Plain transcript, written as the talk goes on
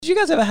Did you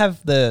guys ever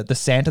have the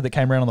Santa that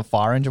came around on the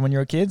fire engine when you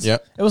were kids?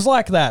 Yep. It was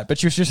like that, but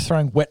she was just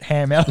throwing wet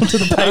ham out onto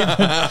the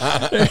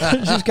pavement.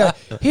 She just go,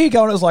 here you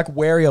go, and it was like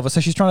wary of her.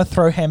 So she's trying to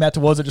throw ham out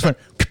towards it, just went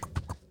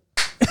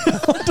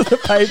onto the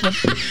pavement.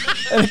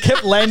 And it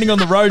kept landing on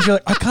the road. She's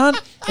like, I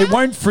can't, it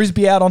won't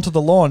frisbee out onto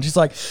the lawn. She's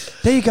like,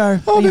 there you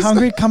go. Are you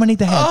hungry? Come and eat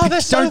the ham.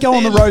 Don't go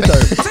on the road,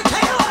 though.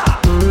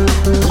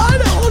 I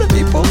don't want to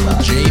be Poopa.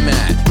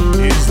 G-Man.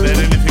 Is there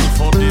anything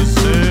for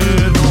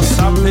dessert or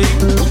something?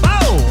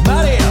 Oh,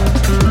 Mario!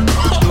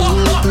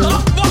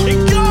 Oh my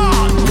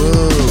God!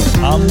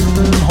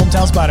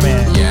 Hometown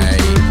Spider-Man. Yay.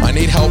 I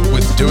need help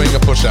with doing a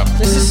push-up.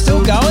 This is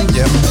still going?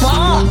 Yep.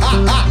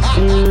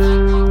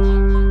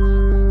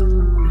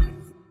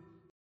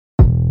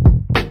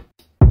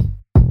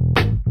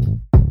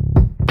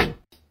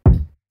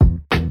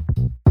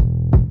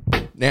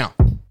 Now,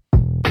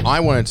 I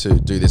wanted to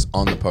do this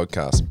on the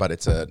podcast, but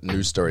it's a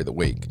news story of the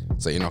week.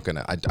 So you're not going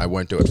to, I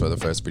won't do it for the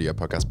first video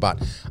podcast, but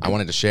I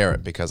wanted to share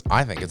it because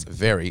I think it's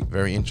very,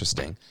 very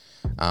interesting.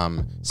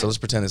 So let's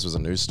pretend this was a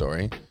news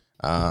story.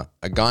 A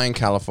guy in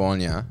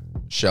California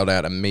shelled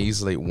out a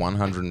measly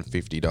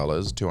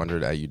 $150,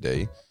 200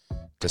 AUD,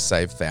 to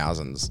save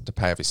thousands, to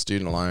pay off his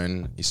student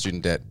loan, his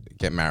student debt,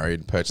 get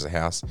married, purchase a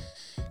house.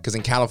 Because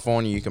in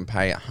California, you can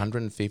pay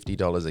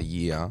 $150 a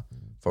year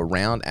for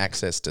round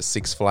access to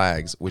Six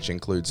Flags, which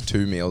includes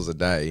 2 meals a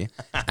day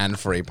and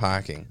free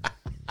parking.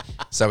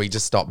 So he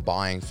just stopped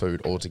buying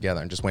food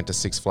altogether and just went to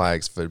Six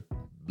Flags for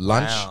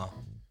lunch,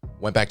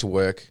 went back to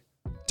work,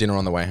 dinner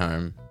on the way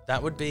home.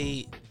 That would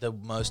be the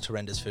most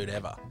horrendous food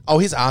ever. Oh,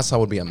 his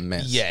arsehole would be a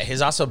mess. Yeah,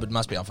 his arsehole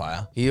must be on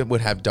fire. He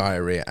would have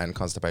diarrhea and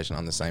constipation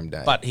on the same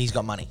day. But he's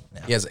got money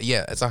now. Yes,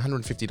 yeah, it's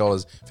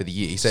 $150 for the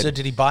year. He said. So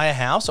did he buy a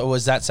house, or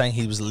was that saying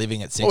he was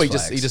living at Six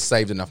Flags? He just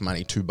saved enough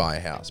money to buy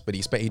a house, but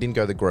he didn't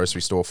go to the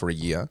grocery store for a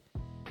year.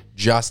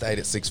 Just ate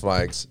at Six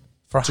Flags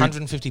for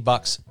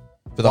 $150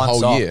 for the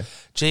whole year.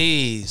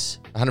 Jeez,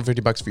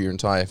 $150 for your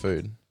entire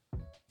food.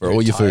 For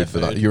all your food, for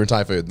your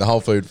entire food, the whole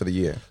food for the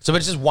year. So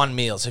it's just one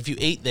meal. So if you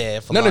eat there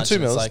for lunch, 2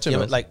 meals. Like, 2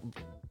 meals. Right.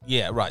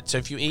 So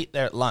if you eat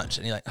there at lunch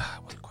and you're like, it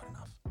wasn't quite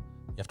enough,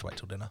 you have to wait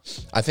till dinner.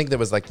 I think there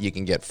was you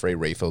can get free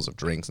refills of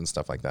drinks and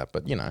stuff like that,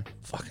 but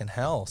fucking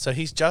hell. So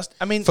he's just,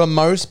 for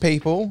most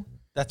people,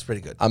 that's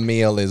pretty good. A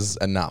meal is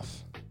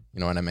enough. You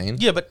know what I mean?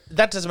 Yeah, but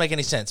that doesn't make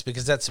any sense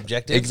because that's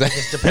subjective.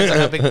 Exactly. It depends on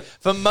how big.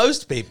 For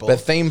most people,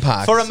 but theme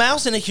parks, for a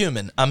mouse and a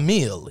human, a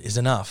meal is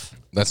enough.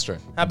 That's true.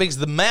 How big's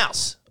the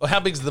mouse, or how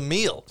big's the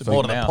meal?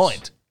 More to the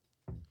point.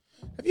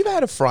 Have you ever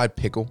had a fried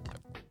pickle?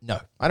 No.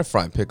 I had a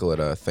fried pickle at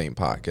a theme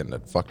park and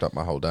it fucked up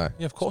my whole day.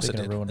 Yeah, of course it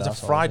did. It's a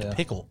fried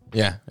pickle.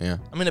 Yeah. I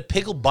mean, a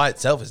pickle by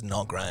itself is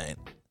not great.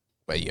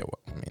 But yeah,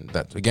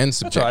 that's again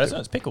subjective. That's right, isn't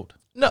it? It's pickled.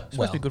 No, it's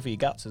supposed to be good for your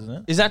guts, isn't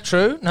it? Is that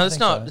true? No, it's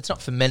not. So. It's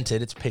not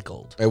fermented. It's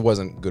pickled. It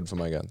wasn't good for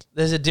my guts.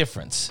 There's a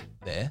difference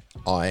there.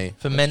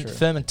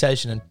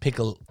 Fermentation and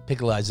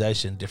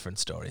pickleization, different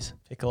stories.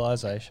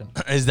 Pickleization.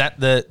 Is that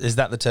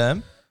the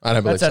term? I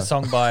don't believe That's that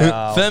song by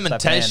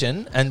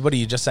fermentation. And what are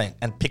you just saying?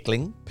 And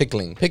pickling.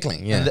 Pickling.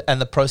 Yeah. And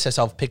the process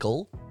of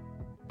pickling.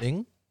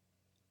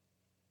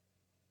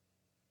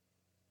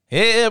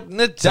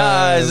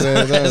 Hypnotize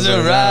as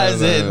a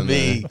rise in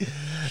me.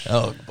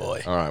 Oh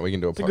boy! All right, we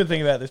can do a. It's a good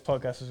thing about this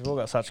podcast is we've all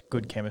got such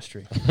good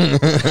chemistry.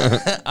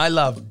 I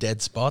love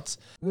dead spots.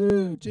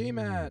 Ooh,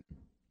 GMAT!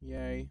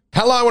 Yay!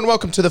 Hello and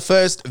welcome to the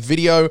first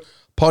video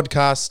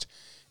podcast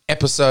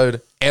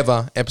episode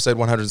ever, episode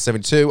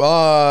 172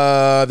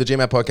 of the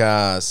GMAT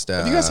podcast.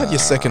 Have you guys had your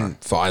second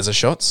Pfizer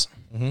shots?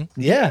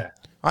 Mm-hmm. Yeah,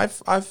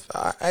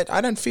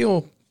 I don't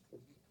feel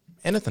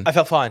anything. I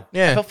felt fine.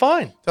 Yeah, I felt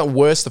fine. Felt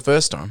worse the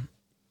first time.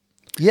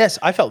 Yes,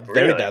 I felt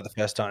very bad the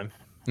first time.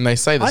 And they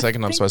say the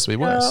second time's supposed to be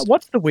worse.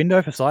 What's the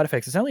window for side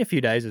effects? It's only a few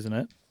days, isn't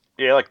it?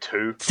 Yeah, like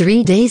 2.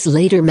 3 days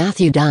later,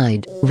 Matthew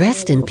died.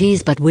 Rest in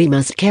peace, but we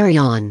must carry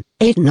on.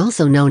 Aiden,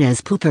 also known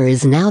as Pooper,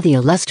 is now the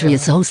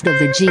illustrious host of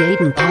the G.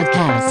 Aiden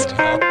podcast.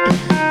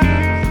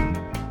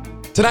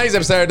 Today's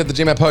episode of the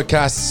GMAT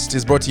podcast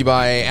is brought to you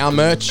by our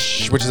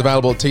merch, which is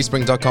available at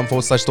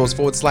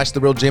teespring.com/stores/the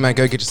real GMAT.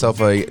 Go get yourself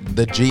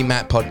the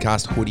GMAT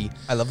podcast hoodie.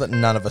 I love that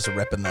none of us are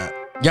repping that.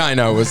 Yeah, I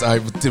know. I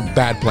did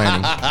bad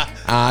planning.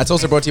 It's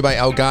also brought to you by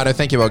Elgato.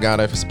 Thank you,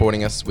 Elgato, for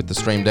supporting us with the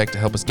Stream Deck to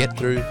help us get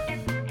through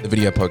the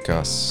video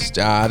podcast.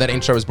 That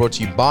intro is brought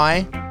to you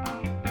by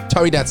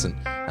Toey Datsun.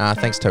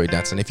 Thanks, Toey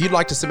Datsun. If you'd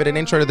like to submit an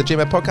intro to the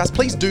GMAT podcast,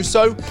 please do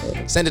so.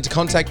 Send it to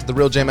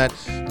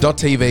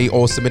contact@therealgmat.tv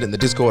or submit it in the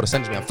Discord or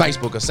send it to me on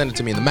Facebook or send it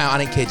to me in the mail.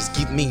 I don't care. Just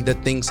give me the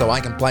thing so I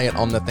can play it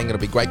on the thing.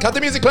 It'll be great. Cut the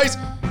music, please.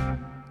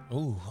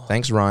 Ooh.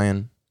 Thanks,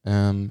 Ryan.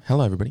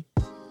 Hello, everybody.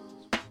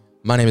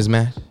 My name is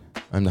Matt.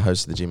 I'm the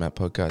host of the GMAT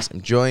podcast.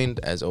 I'm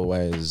joined, as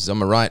always, on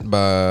my right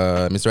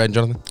by Mr. Aiden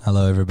Jonathan.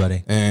 Hello,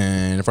 everybody.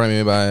 And in front of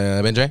me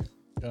by Ben J.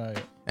 Hello.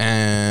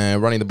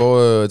 And running the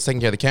boards,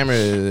 taking care of the camera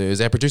is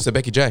our producer,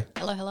 Becky J.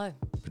 Hello.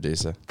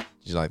 Producer. Did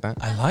you like that?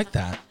 I like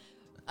that.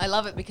 I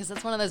love it because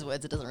it's one of those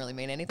words that doesn't really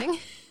mean anything.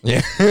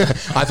 Yeah,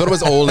 I thought it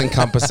was all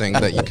encompassing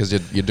that because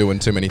you're doing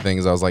too many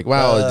things. I was like,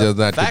 well,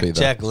 that could be Fact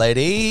check,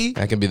 lady.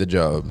 That can be the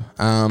job.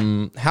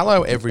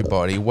 Hello,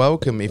 everybody.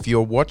 Welcome. If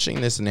you're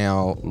watching this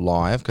now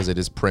live, because it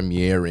is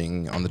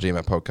premiering on the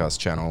GMAT podcast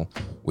channel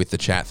with the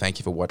chat, thank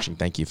you for watching.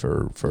 Thank you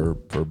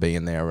for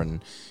being there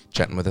and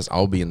chatting with us.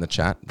 I'll be in the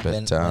chat.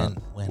 But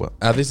when? well,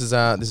 this is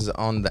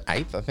on the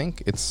 8th, I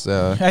think. It's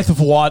 8th of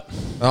what?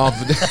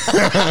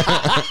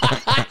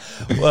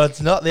 Well, it's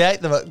not the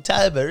 8th of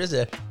October, is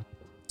it?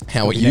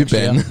 How are you,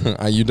 Ben?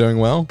 Are you doing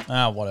well?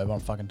 Whatever.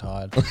 I'm fucking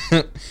tired.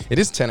 It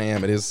is 10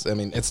 a.m. It is. I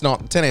mean, it's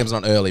not 10 a.m. is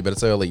not early, but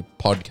it's early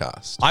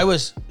podcast. I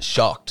was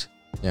shocked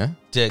Yeah,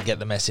 to get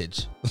the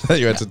message.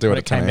 you had to do it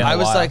at 10 came a.m. down. I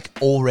was Why? like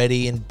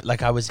already in,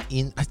 like I was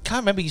in, I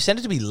can't remember. You sent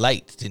it to me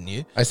late, didn't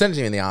you? I sent it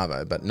to you in the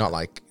Arvo, but not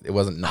like it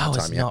wasn't I night was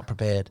time yet. not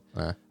prepared.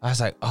 Yeah. I was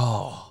like,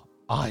 oh,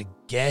 I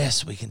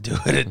guess we can do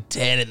it at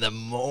 10 in the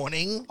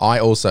morning. I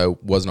also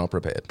was not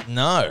prepared,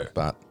 No.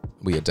 but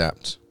we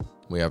adapt,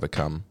 we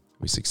overcome,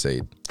 we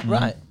succeed.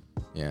 Right.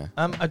 Yeah,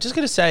 I'm just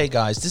going to say,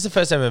 guys, this is the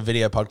first ever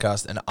video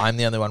podcast, and I'm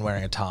the only one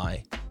wearing a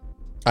tie.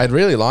 I'd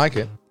really like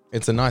it.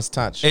 It's a nice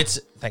touch.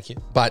 Thank you.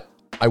 But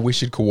I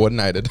wish you'd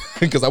coordinated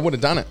because I would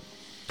have done it.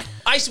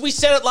 We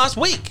said it last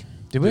week.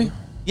 Did we?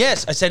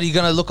 Yes, I said, are you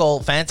going to look all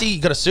fancy? You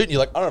got a suit? And you're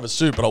like, I don't have a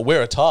suit, but I'll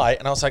wear a tie.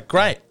 And I was like,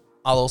 great.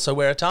 I'll also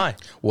wear a tie.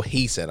 Well,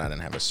 he said I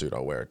didn't have a suit.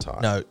 I'll wear a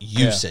tie. No,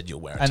 you Yeah. said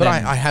you'll wear a tie. And but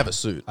then I have a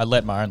suit. I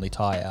let my only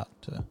tie out.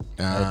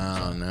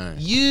 Oh no,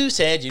 You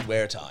said you'd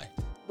wear a tie.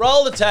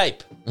 Roll the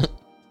tape.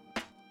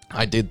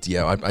 I did.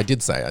 Yeah, I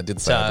did say.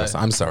 So-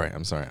 I'm sorry.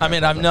 I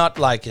mean, I'm not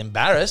like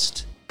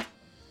embarrassed.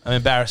 I'm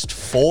embarrassed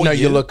for No,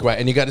 you. you look great.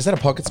 And you got, is that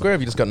a pocket square or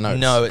have you just got notes?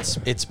 No,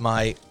 it's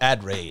my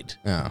ad read.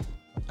 Oh.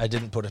 I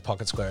didn't put a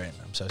pocket square in.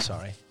 I'm so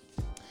sorry.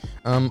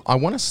 I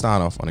want to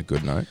start off on a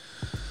good note.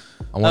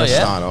 I want to yeah?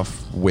 start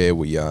off where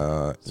we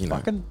are, you know.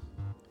 Fucking.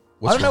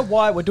 what's I don't know wrong?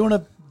 why we're doing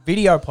a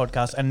video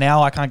podcast and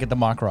now I can't get the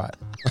mic right.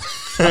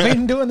 I've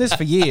been doing this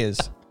for years.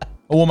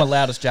 I wore my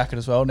loudest jacket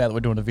as well now that we're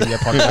doing a video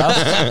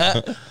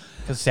podcast.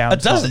 Because sound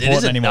It does. not It is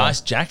important a anymore.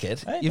 nice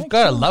jacket. Hey, You've thanks,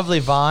 got a Sean.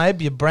 lovely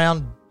vibe. Your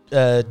brown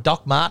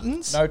Doc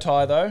Martens. No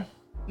tie though.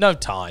 No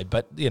tie,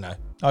 but you know,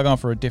 I'm going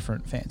for a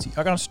different fancy.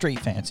 I'm going street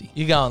fancy.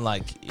 you're going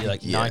like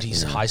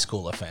 90s yeah. high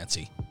schooler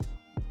fancy.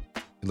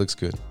 It looks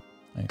good.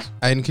 Thanks.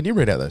 And can you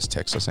read out those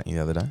texts I sent you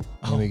the other day?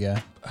 Here we go.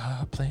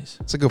 Please.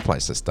 It's a good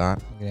place to start.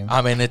 Look at him.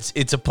 I mean, it's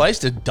a place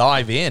to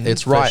dive in.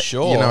 It's for right.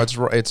 sure. You know,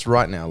 it's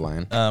right now,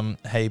 Lane.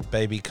 Hey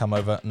baby, come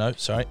over. No,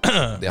 sorry.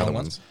 The other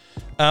ones.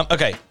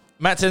 Okay.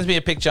 Matt sends me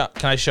a picture.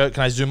 Can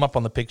I zoom up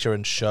on the picture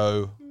and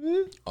show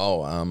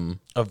Oh,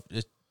 of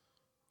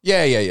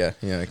yeah.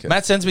 Okay.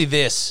 Matt sends me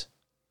this.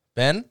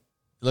 Ben,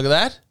 look at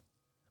that.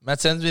 Matt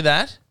sends me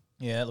that.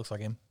 Yeah, it looks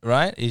like him.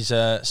 Right? He's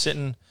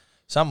sitting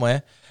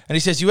somewhere. And he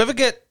says, you ever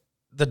get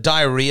the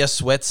diarrhea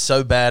sweats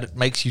so bad it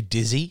makes you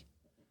dizzy?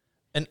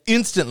 And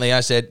instantly I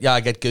said, yeah, I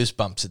get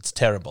goosebumps. It's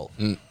terrible.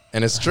 And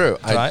it's true.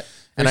 Right?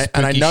 And I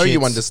Spooky know you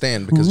shits.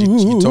 understand because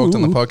you talked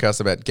on the podcast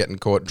about getting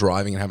caught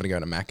driving and having to go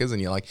to Macca's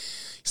and you're like,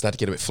 you start to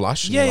get a bit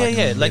flush. And Yeah.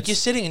 you're Like you're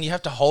sitting and you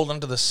have to hold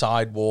onto the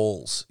side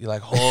walls. You're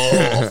like,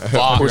 oh,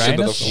 fuck. Push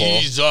into the Uranus?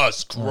 floor.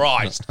 Jesus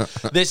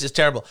Christ. This is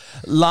terrible.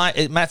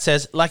 Matt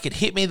says, like it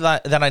hit me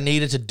that I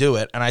needed to do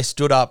it. And I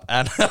stood up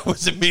and I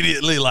was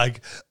immediately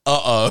like,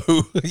 uh-oh.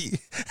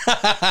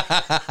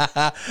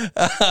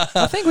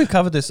 I think we've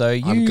covered this though.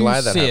 You I'm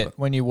glad that sit happened.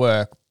 when you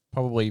work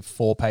probably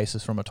 4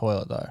 paces from a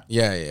toilet though.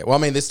 Yeah. Well,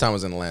 I mean, this time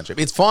was in the lounge room.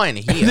 It's fine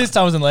here. This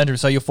time was in the laundry,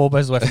 so you're 4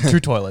 paces away from 2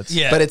 toilets.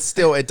 Yeah. But it's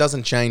still, it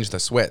doesn't change the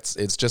sweats.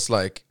 It's just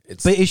like,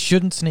 it's. But it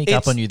shouldn't sneak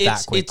up on you that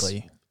It's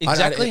quickly.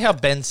 exactly how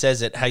Ben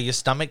says it, how your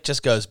stomach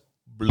just goes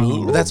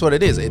blue. That's what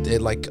it is.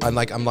 It like I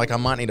might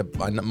need to go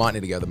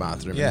to the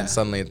bathroom, Yeah. and then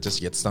suddenly it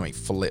just your stomach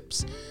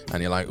flips,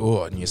 and you're like,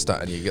 oh, and you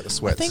get the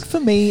sweats. I think for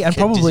me and Kid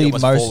dizzy, probably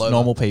almost most fall over.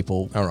 normal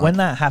people, All right. when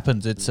that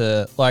happens, it's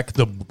like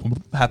the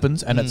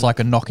happens and it's like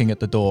a knocking at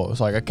the door. It's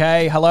like,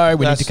 okay, hello,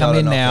 we need to come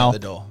in now. The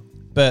door.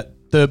 But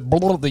the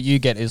that you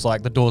get is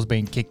like the door's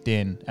being kicked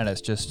in and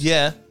it's just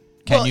Yeah.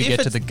 Can you if get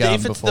to it's- the gum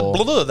If it's before-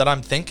 the blah that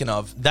I'm thinking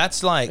of,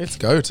 that's like it's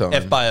go time.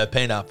 F by a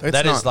peanut. It's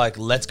That is not. like,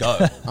 let's go.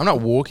 I'm not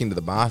walking to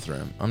the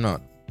bathroom. I'm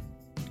not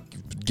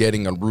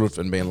getting a roof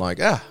and being like,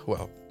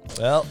 well,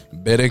 Well,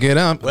 better get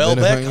up. well,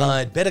 better Beck, hang on.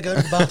 I'd better go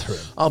to the bathroom.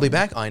 I'll be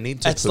back. I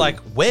need to. It's poo. like,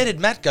 where did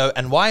Matt go,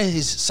 and why are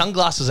his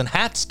sunglasses and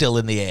hat still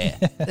in the air?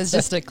 There's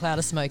just a cloud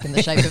of smoke in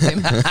the shape of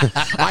him.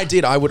 I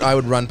did. I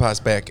would run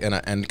past Beck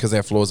and because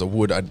our floors are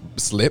wood, I'd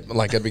slip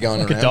like I'd be going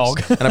Like a around,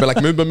 dog. and I'd be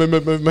like move,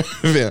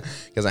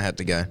 because I had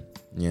to go.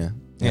 Yeah.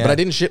 Yeah. But I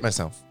didn't shit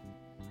myself.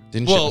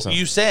 Didn't shit Well, myself.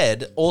 you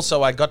said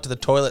also I got to the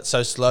toilet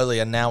so slowly,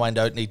 and now I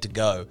don't need to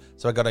go,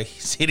 so I got to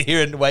sit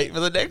here and wait for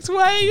the next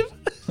wave.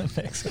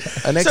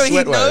 A next So he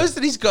sweat wave. knows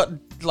that he's got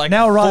like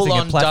Now arriving full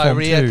at on platform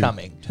diarrhea 2.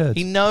 coming. Turds.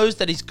 He knows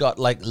that he's got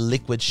like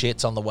liquid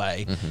shits on the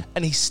way, Mm-hmm.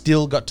 and he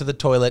still got to the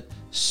toilet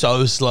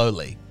so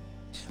slowly.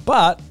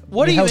 But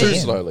What do you held mean? it Too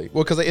in. slowly.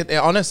 Well, because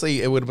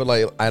honestly, it would be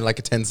like I had like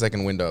a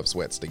 10-second window of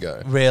sweats to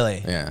go.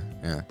 Really? Yeah.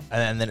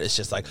 And then it's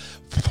just like,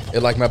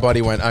 It like my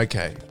body went,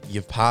 okay,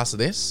 you've passed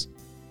this,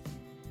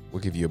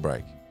 we'll give you a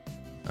break.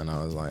 And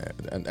I was like,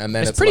 and then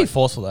It's pretty like,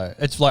 forceful though.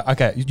 It's like,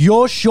 okay,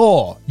 you're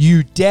sure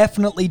you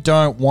definitely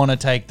don't want to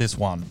take this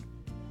one.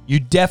 You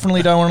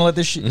definitely don't want to let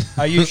this shit.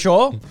 Are you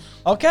sure?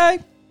 Okay.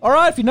 All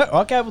right. If you know,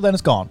 okay, well then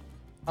it's gone.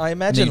 I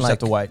imagine just have like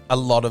to wait. a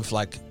lot of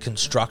like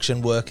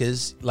construction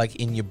workers like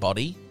in your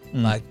body,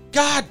 like,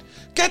 God,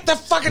 get the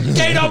fucking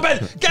gate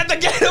open! Get the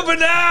gate open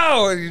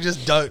now! And you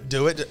just don't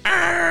do it.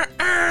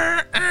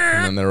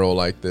 and then they're all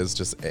like, there's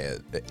just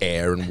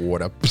air and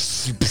water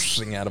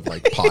pushing out of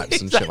like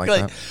pipes and shit like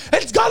that.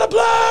 It's gonna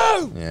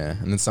blow! Yeah,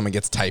 and then someone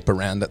gets tape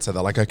around it, so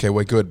they're like, okay,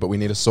 we're good, but we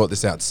need to sort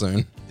this out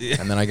soon.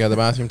 And then I go to the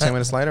bathroom 10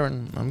 minutes later,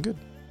 and I'm good.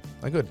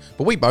 I'm good.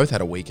 But we both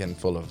had a weekend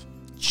full of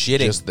Shitting.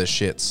 just the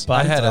shits.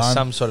 I had Time.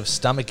 some sort of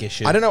stomach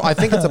issue. I don't know. I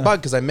think it's a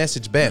bug because I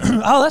messaged Ben.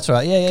 Oh, that's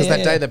right. Yeah. Because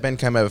that day that Ben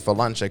came over for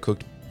lunch, I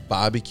cooked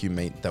barbecue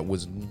meat that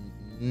was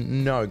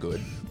no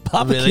good.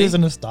 barbecue Really?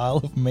 isn't a style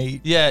of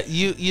meat. Yeah,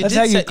 you That's did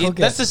how you say cook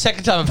that's it. the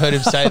second time I've heard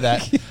him say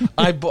that.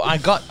 I've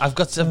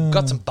got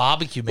some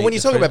barbecue meat. But when you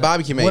that's talk very- about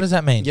barbecue meat, what does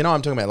that mean? You know,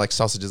 I'm talking about like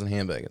sausages and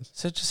hamburgers.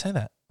 So just say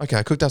that. Okay,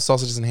 I cooked up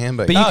sausages and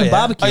hamburgers. But you can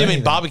barbecue Oh, you mean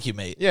anything. barbecue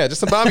meat? Yeah, just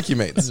some barbecue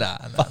meats. Nah,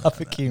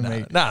 Barbecue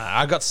meat. no.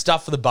 I got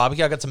stuff for the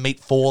barbecue. I got some meat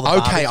for the Okay,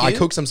 barbecue. I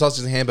cooked some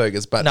sausages and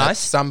hamburgers, but at Nice.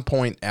 some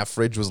point our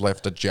fridge was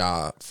left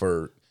ajar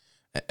for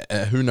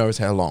who knows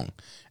how long.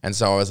 And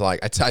so I was like,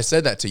 I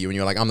said that to you and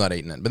you were like, I'm not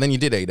eating it. But then you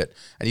did eat it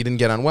and you didn't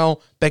get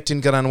unwell. Beck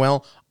didn't get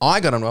unwell. I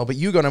got unwell, but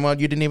you got unwell.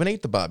 You didn't even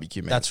eat the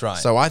barbecue meat. That's right.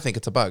 So I think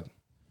it's a bug.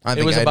 I It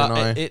think was Aiden about.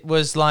 and I... It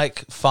was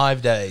like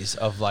 5 days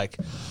of like,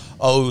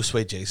 oh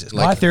sweet Jesus,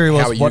 Like, My theory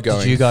how are was, you what going?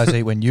 did you guys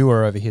eat when you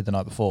were over here the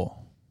night before?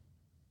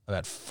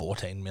 about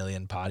 14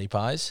 million party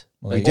pies.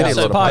 Well, We did eat a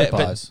lot of party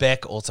But pies.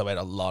 Beck also ate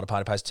a lot of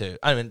party pies too.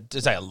 I mean,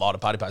 to say a lot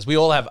of party pies. We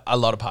all have a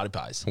lot of party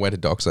pies. Where did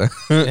Doc say?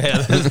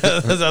 Yeah,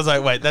 I was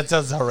like, wait, that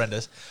sounds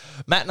horrendous.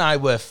 Matt and I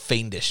were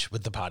fiendish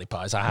with the party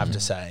pies, I have to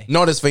say.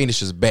 Not as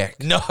fiendish as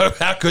Beck. No,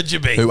 how could you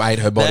be? Who ate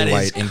her body That is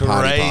weight in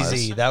party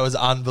crazy. pies. That was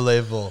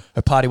unbelievable.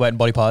 Her party weight and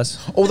body pies.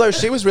 Although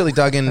she was really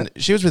dug in.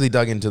 She was really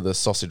dug into the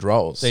sausage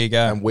rolls. There you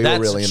go. And we That's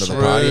were really into the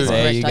true. party There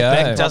pies. you Correct. go.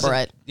 I Beck doesn't.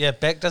 corroborate. Yeah,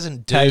 Beck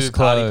doesn't do Case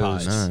party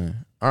closed. pies. No.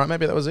 All right,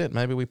 maybe that was it.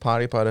 Maybe we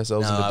party pied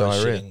ourselves No, into I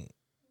was diarrhea. shitting.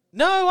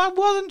 No, I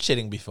wasn't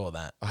shitting before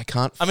that. I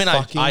can't I mean,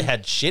 fucking I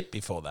had shit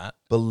before that.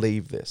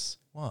 believe this.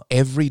 What?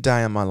 Every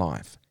day of my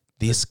life,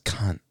 this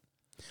cunt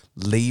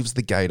leaves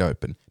the gate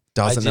open,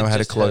 doesn't I did know how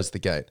to just close hear- the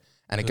gate.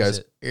 And it Who is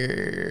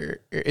goes,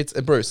 it's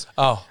Bruce.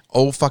 Oh,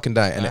 All fucking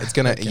day. And it's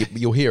going to,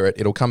 you'll hear it.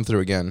 It'll come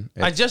through again.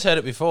 I just heard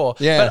it before.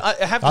 Yeah.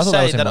 But I have I to thought that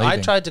say was him that I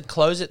leaving. tried to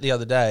close it the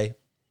other day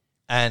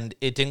and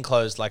it didn't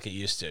close like it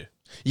used to.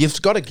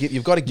 You've got to give it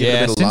a Yeah,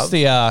 bit of since love.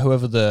 the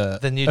whoever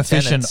the new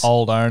efficient tenants.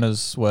 old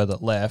owners were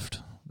that left,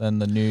 then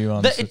the new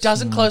ones. It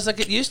doesn't close like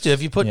it used to.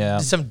 If you put Yeah.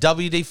 some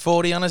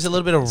WD-40 on, there's a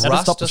little bit of That'll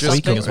rust stop the or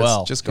squeaking something. as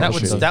well. Just That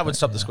gotta shoot. would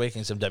stop the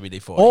squeaking, some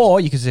WD-40.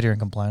 Or you can sit here and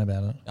complain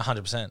about it.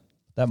 100%.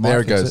 That might There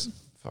it fix goes.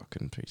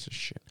 Fucking piece of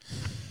shit.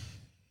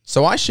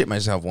 So I shit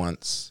myself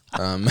once.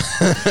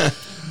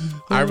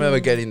 I remember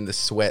getting the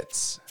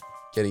sweats,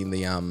 getting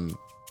the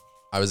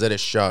I was at a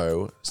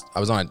show. I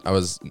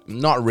was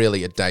not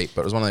really a date,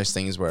 but it was one of those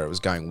things where it was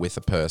going with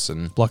a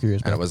person. Block your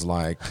ears, and bro. it was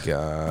like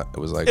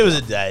It was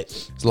a date.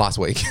 it was last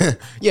week.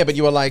 Yeah, but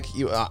you were like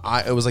it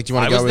was like, do you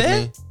want I to go was with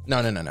there? me? No.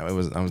 I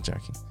was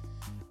joking.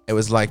 It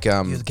was like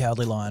You're the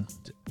cowardly lion.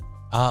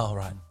 Oh,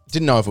 right.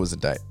 didn't know if it was a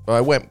date, but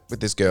I went with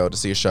this girl to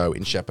see a show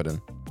in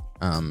Shepparton,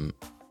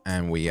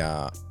 and we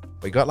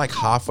got like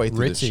halfway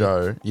through the Ritzy.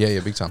 show. Yeah,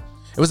 big time.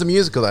 It was a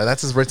musical though.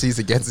 That's as ritzy as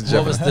it gets in Shepparton.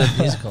 What was the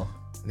musical?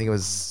 I think it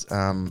was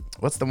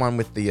what's the one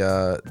with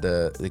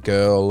the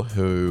girl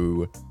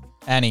who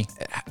Annie.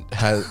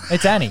 has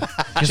It's Annie.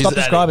 Just stop Annie.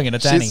 describing it.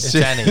 It's Annie. It's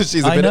Annie.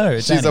 she's a I bit know, of,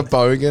 it's she's a Annie.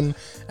 bogan,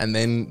 and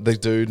then the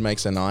dude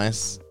makes her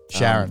nice.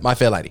 Sharon. My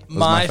Fair Lady. It was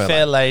My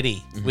Fair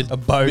Lady with A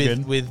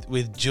bogan.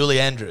 with Julie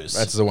Andrews.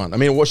 That's the one. I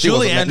mean, what she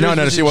Julie wasn't. Andrews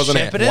No, was she in wasn't.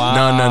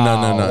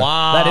 Shepparton? No.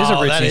 Wow, That is a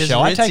that Ritzy is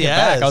show. I take it ritzy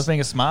back. as. I was being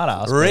a smart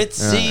ass.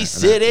 Ritzy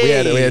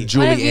City. We had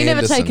Julie Why have you never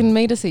Anderson. taken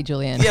me to see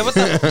Julianne? Yeah, what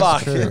the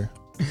fuck? True.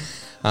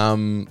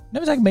 Um,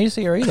 Never taken me to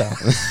see her either.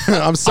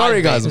 I'm sorry,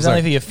 I've guys. It I'm was only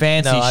sorry. for your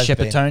fancy No, I've been.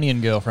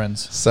 Sheppartonian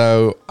girlfriends.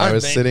 So I I've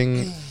was been.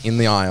 sitting in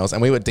the aisles,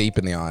 and we were deep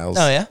in the aisles.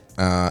 Oh, yeah?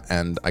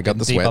 And I got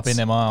the Deep sweats. up in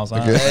them aisles.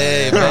 Huh?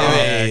 Hey,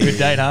 baby. Good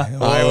date, huh?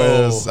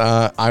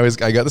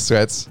 I got the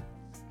sweats,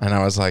 and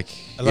I was like,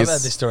 I love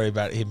yes. this story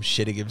about him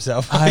shitting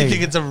himself. Hey. I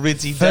think it's a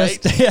ritzy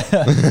First,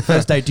 date.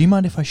 first date. Do you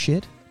mind if I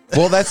shit?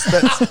 Well, that's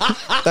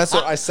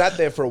what I sat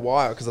there for a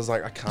while because I was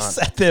like, I can't.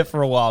 Sat there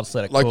for a while, just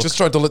let it Like, cook. just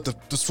tried to let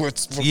the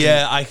sweats. fucking,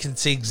 Yeah, I can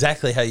see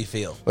exactly how you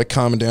feel. Like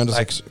calming down, just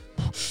like,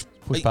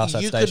 push past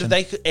that You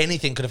station.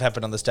 anything could have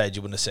happened on the stage.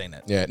 You wouldn't have seen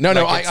it. yeah. No,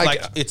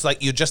 It's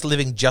like you're just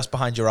living just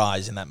behind your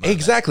eyes in that moment.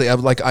 exactly. I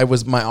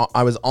was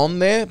on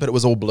there, but it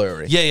was all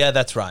blurry. Yeah,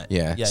 that's right.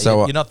 Yeah, yeah. so,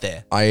 You're not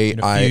there. I in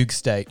a fugue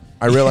state.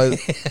 I realized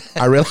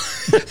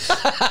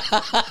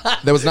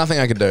there was nothing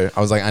I could do.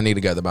 I was like, I need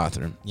to go to the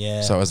bathroom.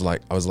 Yeah. So I was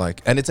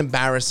like, and it's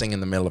embarrassing in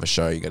the middle of a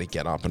show. You got to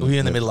get up and Were you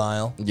in the middle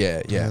aisle?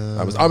 Yeah.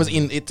 I was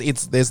in.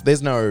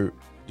 There's no.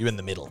 You're in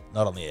the middle,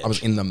 not on the edge. I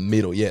was in the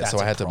middle, yeah. That's so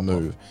I a had to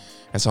problem. move.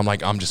 And so I'm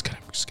like, I'm just gonna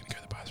go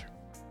to the bathroom.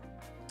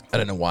 I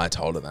don't know why I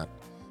told her that.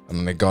 And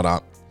then I got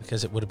up.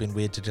 because it would have been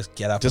weird to just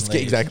get up Just and get,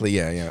 leave. exactly,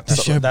 yeah. The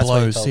So, show that's what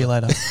you blows. told See you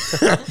her. later.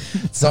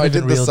 so I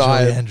did the real Julie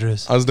side.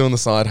 Andrews. I was doing the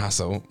side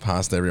hustle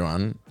past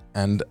everyone,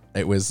 and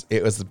it was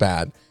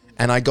bad.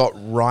 And I got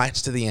right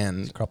to the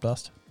end. Crop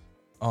dust.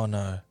 Oh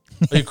no.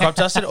 Are you crop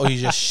dusted or you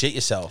just shit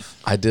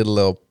yourself? I did a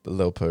little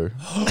poo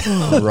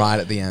right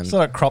at the end. It's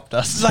not a crop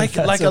dust. Like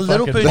That's a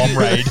little fucking poo. bomb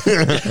raid.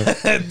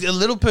 A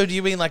little poo, do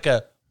you mean like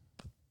a...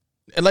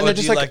 Like, or no, do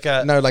just you like,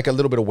 like a- no, like a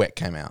little bit of wet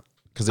came out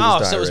because it was Oh,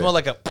 diarrhea. so it was more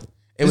like a... It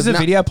This was is a na-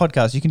 video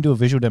podcast. You can do a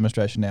visual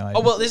demonstration now.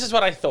 Oh, well, this is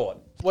what I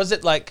thought. Was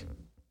it like...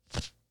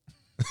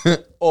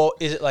 or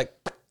is it like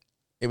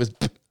It was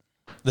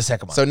the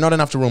second one? so not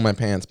enough to ruin my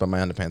pants, but my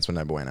underpants were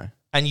no bueno.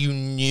 And you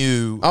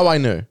knew... Oh, I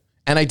knew,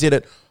 and I did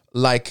it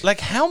like Like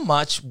how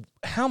much?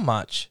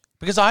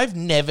 Because I've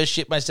never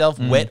shit myself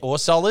wet or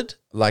solid.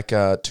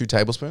 2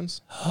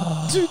 tablespoons.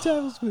 2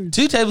 tablespoons.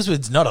 2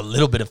 tablespoons, not a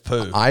little bit of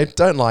poo. I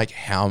don't like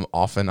how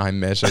often I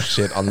measure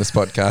shit on this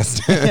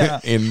podcast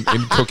in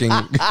cooking.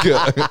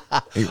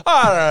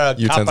 I don't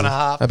know, a cup and a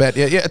half. About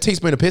a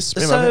teaspoon of piss.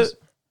 in my So pants.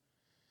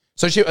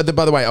 So she.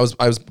 By the way, I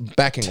was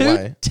backing 2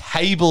 away.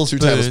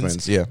 tablespoons, 2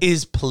 tablespoons, yeah.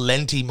 is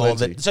plenty more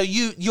Plenty. than... So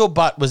your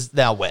butt was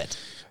now wet.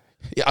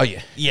 Yeah, oh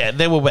yeah, Yeah,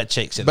 there were wet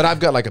cheeks in but there. I've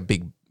got like a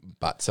big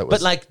butt, so it was,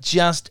 But like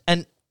just...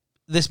 And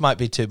this might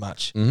be too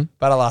much,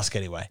 but I'll ask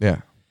anyway.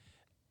 yeah.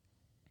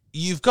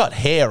 You've got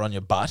hair on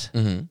your butt.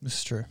 This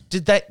is true.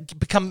 Did that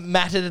become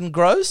matted and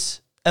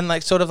gross? And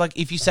like sort of like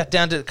if you sat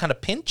down to kind of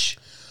pinch?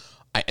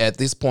 At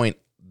this point,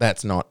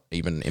 that's not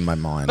even in my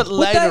mind. But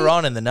later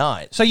on in the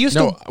night, So you're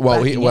still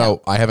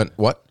I haven't.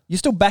 What? you're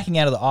still backing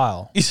out of the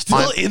aisle. you're still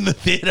I'm- in the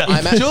theater.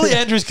 I'm at- Julie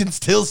Andrews can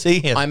still see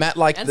him. I'm at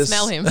like And this.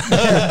 smell him.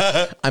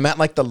 I'm at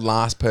like the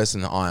last person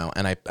in the aisle,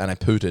 and I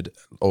pooted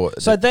or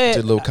So did they a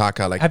little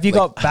caca. Like, have you like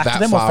got back that to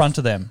them or far- front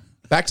to them?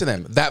 Back to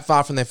them, that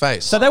far from their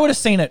face. So they would have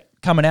seen it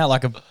coming out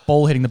like a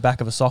ball hitting the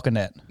back of a soccer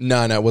net.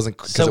 no, it wasn't.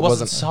 Because so it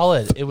wasn't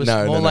solid. It was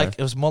No, more no, like no.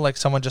 it was more like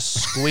someone just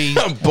squeezed.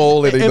 a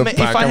ball hitting the If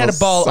back I of had a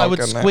bowl, I would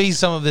sock on squeeze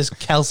some of this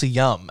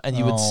calcium, and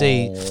you would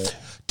see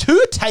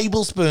 2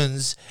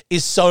 tablespoons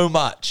is so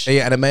much. that.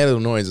 Yeah, and it made a little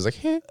noise. It was like,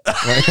 "Heh."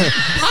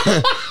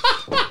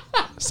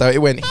 So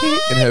it went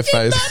in her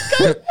face.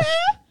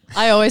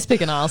 I always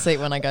pick an aisle seat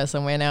when I go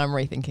somewhere. Now I'm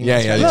rethinking. Yeah,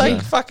 this yeah, strategy.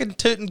 Like fucking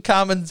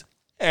Tutankhamun's.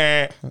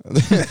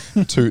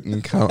 Toot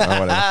and cum, or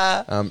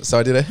whatever. So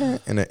I did a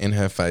in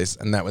her face,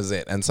 and that was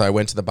it. And so I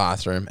went to the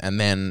bathroom, and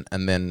then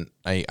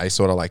I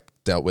sort of like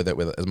dealt with it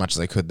as much as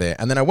I could there.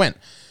 And then I went,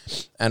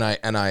 and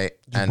I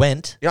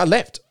went? Yeah, I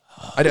left.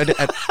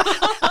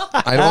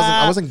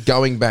 I wasn't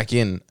going back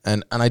in,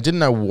 and I didn't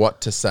know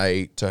what to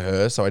say to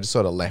her, so I just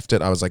sort of left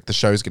it. I was like, the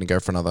show's going to go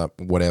for another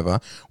whatever.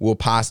 We were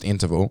past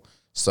interval,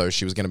 so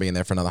she was going to be in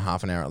there for another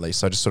half an hour at least.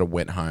 So I just sort of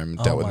went home,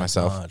 dealt with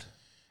myself. God.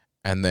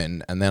 And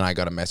then I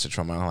got a message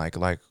from her like,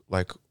 where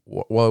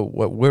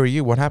are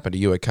you? What happened? Are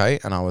you okay?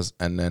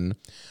 And then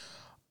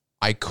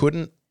I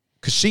couldn't,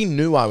 because she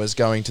knew I was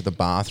going to the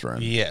bathroom.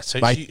 Yeah, so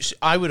Like-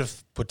 I would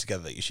have put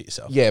together that you shit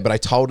yourself. Yeah, but I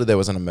told her there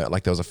was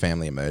there was a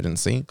family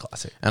emergency.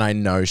 Classic. And I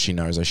know she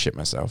knows I shit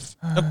myself.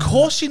 Of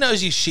course she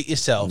knows you shit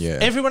yourself. Yeah.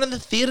 Everyone in the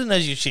theater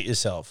knows you shit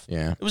yourself.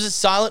 Yeah. It was a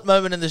silent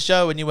moment in the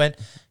show and you went,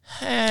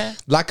 eh.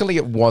 Luckily,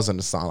 it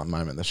wasn't a silent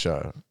moment in the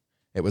show.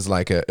 It was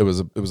like it was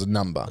a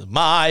number.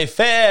 My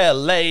fair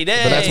lady.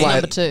 But that's why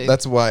number 2.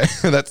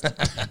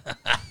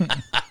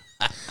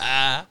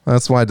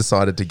 that's why I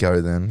decided to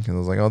go then, because I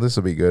was like, oh, this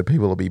will be good.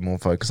 People will be more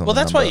focused on. Well,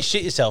 the that's why number. you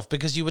shit yourself,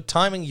 because you were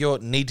timing your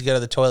need to go to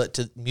the toilet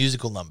to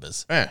musical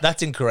numbers. Yeah.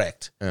 That's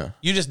incorrect. Yeah.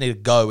 You just need to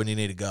go when you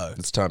need to go.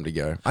 It's time to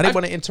go. I didn't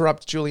want to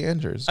interrupt Julie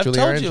Andrews. I've Julie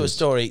told Andrews. you a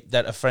story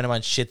that a friend of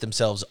mine shit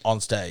themselves on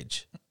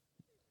stage.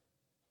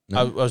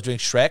 I was doing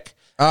Shrek.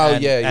 Oh,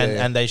 and, yeah,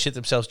 and they shit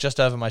themselves just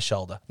over my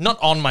shoulder. Not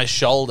on my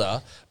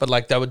shoulder, but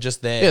like they were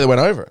just there. Yeah, they went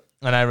over it.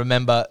 And I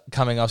remember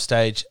coming off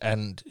stage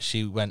and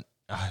she went,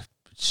 I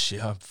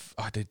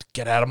did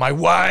get out of my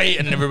way.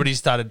 And everybody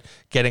started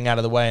getting out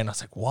of the way. And I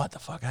was like, what the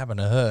fuck happened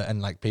to her?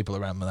 And like people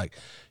around me were like,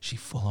 she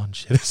full on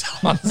shit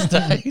herself on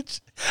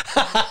stage.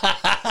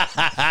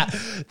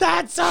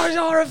 That's so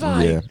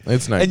horrifying. Yeah,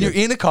 it's no And good.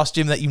 you're in a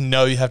costume that you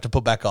know you have to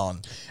put back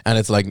on. And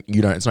it's like,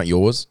 it's not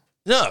yours.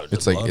 No.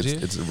 It's like,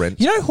 it's rent.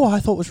 You know who I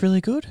thought was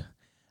really good?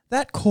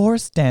 That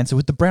chorus dancer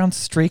with the brown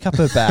streak up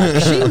her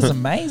back. She was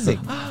amazing.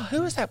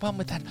 Who was that one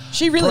with that?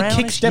 She really brownish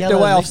kick-stepped her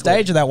yellow way off liquid?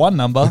 stage with that one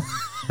number.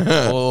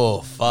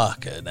 Oh,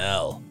 fucking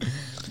hell.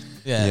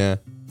 Yeah. Yeah.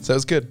 So it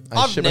was good.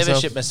 I I've shit never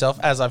myself. shit myself,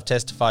 as I've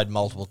testified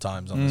multiple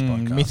times on this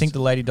podcast. Me think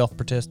the lady doth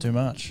protest too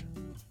much.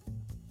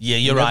 Yeah,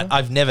 you're right.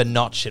 I've never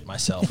not shit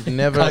myself.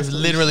 Never. I've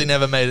literally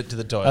never made it to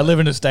the toilet. I live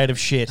in a state of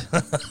shit.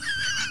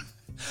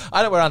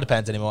 I don't wear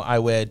underpants anymore. I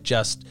wear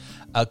just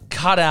a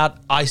cutout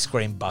ice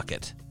cream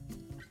bucket.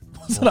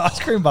 It's an ice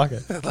cream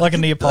bucket. Like a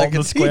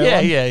Neapolitan square yeah,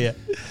 one. yeah, yeah.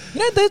 You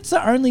know, that's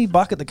the only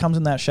bucket that comes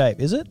in that shape,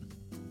 is it?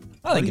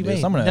 I think it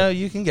is. I'm gonna, No,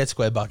 you can get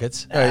square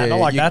buckets. I don't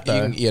like that,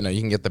 though. You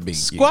can get the big.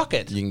 Squawk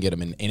it. You can get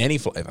them in any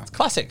flavor.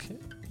 Classic.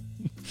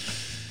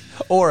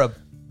 or a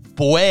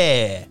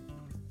boy.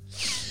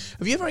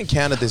 Have you ever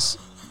encountered this?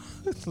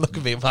 Look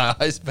at me, my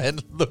eyes, man.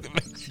 Look at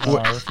me. No,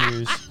 I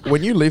refuse.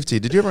 When you lived here,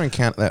 did you ever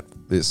encounter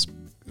this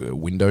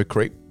window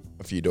creep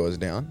a few doors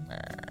down?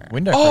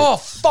 Window Oh,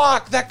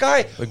 fuck, that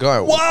guy. The guy.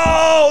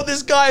 Whoa,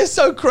 this guy is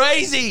so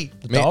crazy.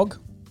 creep. Dog?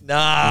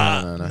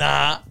 Nah.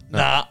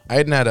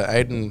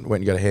 Aiden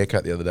went and got a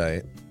haircut the other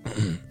day,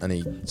 and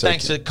he.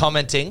 Thanks for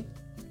commenting.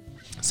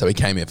 So he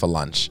came here for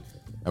lunch,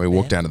 and we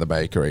walked down to the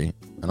bakery.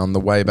 And on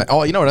the way back,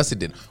 oh, you know what else he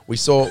did? We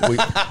saw.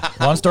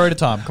 One story at a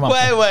time. Come on.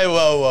 Wait,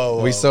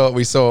 whoa. We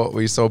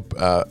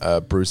saw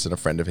Bruce and a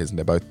friend of his, and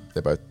they're both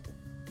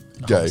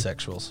gay.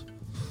 Homosexuals.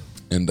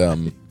 And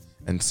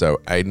so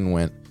Aiden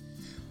went,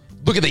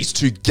 look at these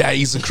two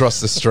gays across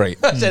the street.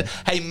 I said,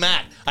 hey,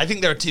 Matt, I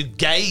think there are two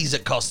gays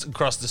across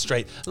the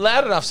street.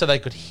 Loud enough so they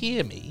could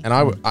hear me. And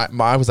I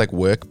was like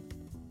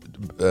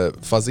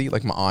fuzzy,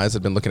 like my eyes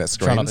had been looking at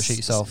screens. Try not to shit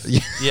yourself.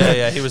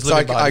 Yeah, he was So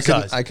looking behind his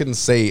eyes. I couldn't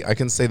see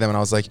them, and I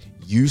was like,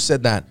 you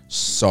said that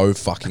so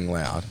fucking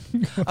loud.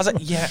 I was like,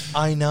 yeah,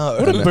 I know.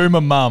 What a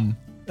boomer mum.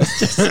 It's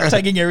just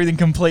taking everything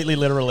completely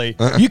literally.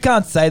 You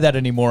can't say that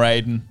anymore,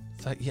 Aiden.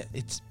 It's like, yeah,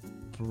 it's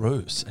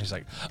Bruce. And he's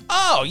like,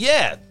 oh,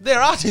 yeah,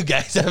 there are two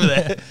gays over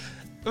there.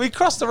 We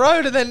crossed the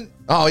road and then...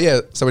 Oh,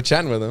 yeah. So we're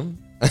chatting with him.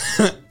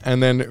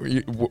 And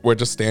then we're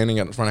just standing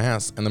at the front of the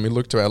house. And then we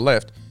look to our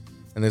left.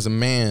 And there's a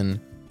man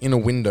in a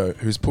window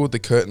who's pulled the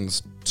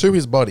curtains to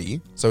his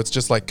body. So it's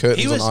just like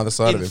curtains on either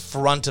side of him. in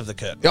front of the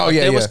curtain. Oh,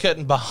 yeah, There was yeah.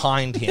 curtain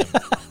behind him.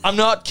 I'm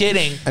not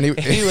kidding. And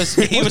he was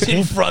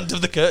in front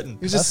of the curtain.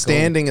 He was just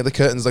standing at the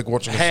curtains, like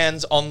watching us,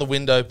 Hands on the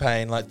window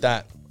pane like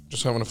that.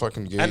 just having a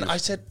fucking gig. And I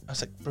was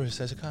like, Bruce,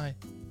 there's a guy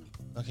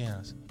looking at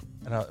us.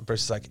 And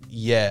Bruce is like,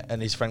 yeah. And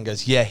his friend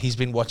goes, yeah, he's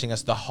been watching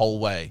us the whole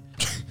way.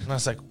 And I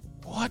was like,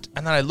 what?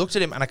 And then I looked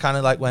at him and I kind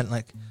of like went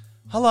like,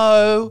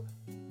 hello.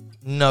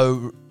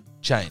 No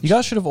change. You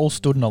guys should have all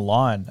stood in a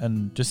line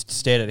and just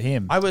stared at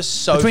him. I was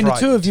so Between the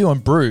frightened. two of you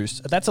and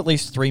Bruce, that's at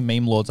least 3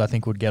 meme lords I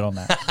think would get on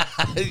that.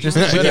 Just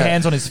with your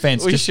hands on his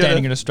fence, We just should've.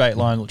 standing in a straight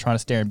line trying to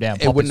stare him down.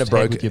 It wouldn't have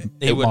broken.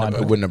 It wouldn't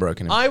have It wouldn't have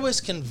broken him. I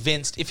was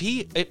convinced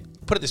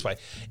put it this way,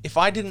 if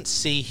I didn't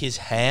see his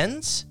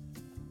hands,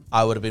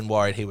 I would have been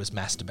worried he was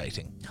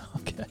masturbating.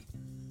 Okay.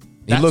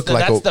 He looked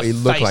like that's the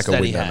a face that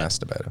he window had.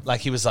 masturbator.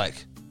 Like he was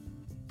like,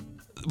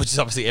 which is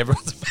obviously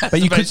everyone's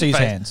But you could see his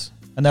face. hands.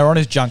 And they were on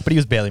his junk, but he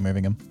was barely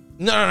moving them.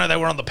 No, they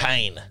were on the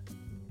pane.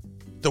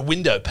 The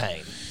window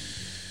pane.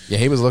 Yeah,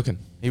 he was looking.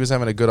 He was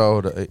having a good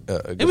old.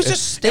 It was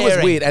just It was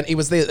staring. weird, and he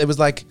was there. It was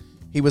like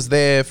he was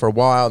there for a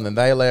while, and then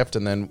they left,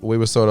 and then we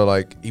were sort of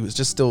like he was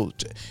just still,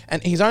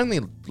 and he's only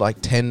like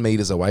 10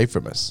 meters away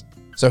from us,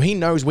 so he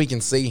knows we can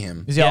see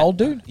him, Is he an old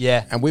dude?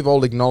 Yeah. and we've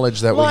all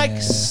acknowledged that.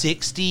 Like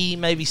 60,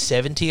 maybe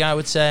 70, I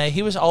would say.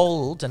 He was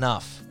old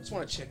enough. I just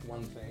want to check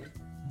one thing.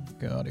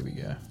 God, here we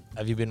go.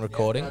 Have you been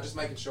recording? Just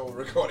making sure we're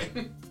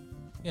recording.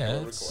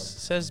 Yeah, it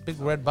says big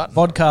red button.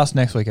 Vodcast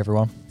next week,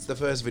 everyone. It's the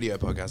first video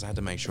podcast. I had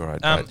to make sure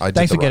I did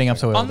Thanks the for getting right up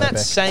so thing. early. On that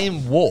Beck.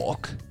 same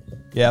walk,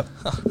 Yep.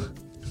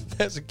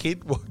 there's a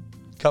kid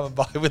coming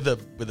by with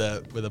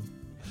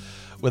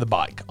a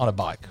bike, on a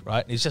bike,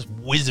 right? He's just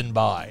whizzing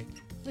by,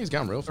 He's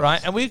going real fast.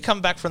 right? And we come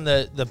back from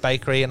the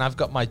bakery, and I've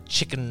got my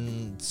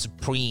chicken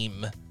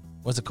supreme.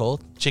 What's it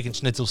called? Chicken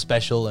schnitzel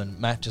special, and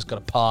Matt just got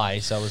a pie,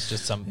 so it was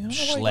just some I don't know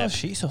why you guys schlep.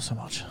 shit yourself so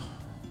much.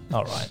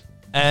 All right.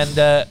 And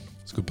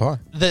It's a good pie.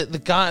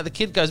 the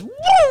kid goes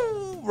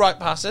woo right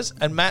past us,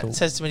 and Matt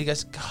says to me, he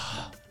goes,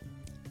 God,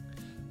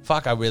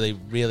 fuck,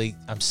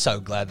 I'm so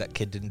glad that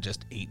kid didn't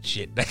just eat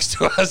shit next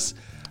to us.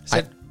 I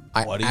said,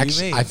 what do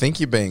you mean? I think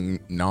you're being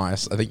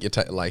nice. I think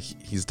you're like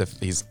he's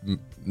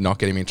not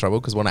getting me in trouble,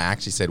 because what I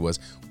actually said was,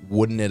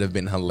 wouldn't it have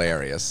been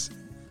hilarious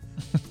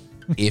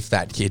if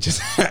that kid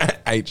just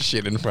ate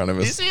shit in front of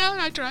us? You see how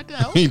I tried to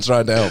help? He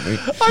tried to help me.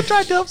 I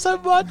tried to help so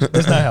much.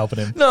 There's no helping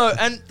him. No,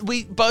 and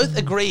we both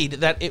agreed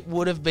that it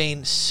would have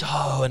been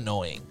so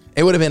annoying.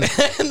 It would have been.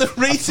 And the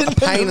reason,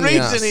 pain in the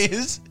ass.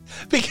 is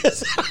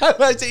because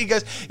he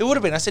goes, it would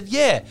have been. I said,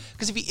 yeah,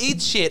 because if he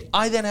eats shit,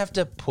 I then have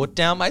to put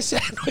down my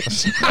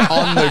sandwich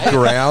On the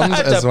ground I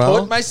have as to well?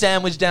 put my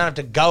sandwich down. I have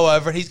to go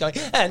over, and he's going,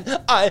 and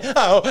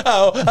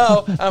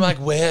oh. I'm like,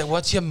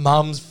 what's your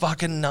mum's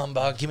fucking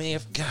number? Give me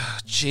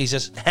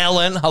Jesus,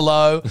 Helen,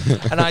 hello.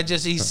 And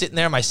he's sitting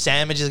there, and my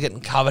sandwich is getting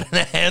covered in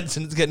hands,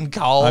 and it's getting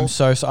cold. I'm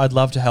so I'd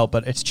love to help,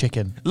 but it's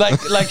chicken. Like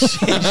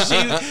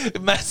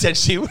Matt said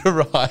she would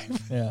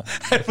arrive. Yeah.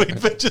 And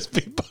we'd just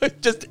be both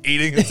just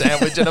eating a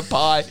sandwich and a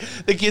pie.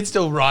 The kid's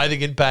still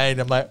writhing in pain.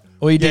 I'm like,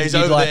 Or you yeah, did, he's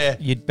you'd over like there.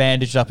 you'd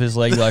bandaged up his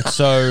leg, like,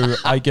 so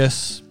I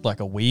guess like,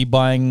 are we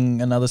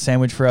buying another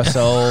sandwich for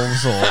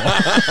ourselves, or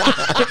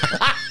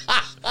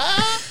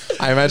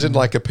I imagined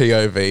like a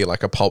POV,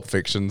 like a Pulp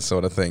Fiction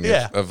sort of thing.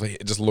 Yeah. Of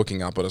just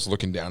looking up at us,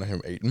 looking down at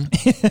him eating.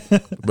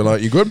 Be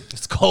like, you good?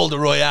 It's called a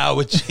Royale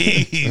with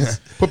cheese.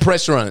 Put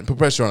pressure on it. Put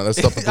pressure on it. Let's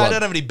stop the I blood.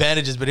 don't have any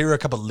bandages, but here are a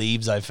couple of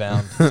leaves I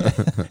found.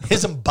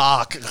 Here's some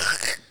bark.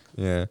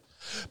 Yeah.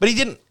 But he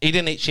didn't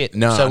eat shit.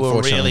 No, so we're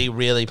unfortunately. really,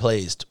 really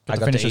pleased. I to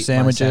got finish to the eat my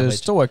sandwiches? sandwich.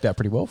 Still worked out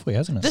pretty well for you,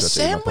 hasn't it? The Got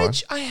to eat my pie.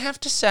 sandwich, I have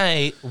to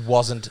say,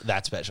 wasn't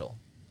that special.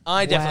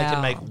 I definitely can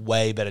Wow. make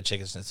way better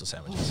chicken schnitzel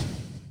sandwiches.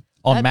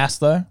 En masse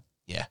though.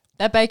 Yeah.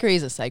 That bakery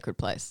is a sacred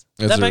place.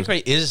 That bakery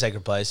is a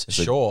sacred place, It's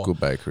a sure. good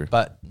bakery.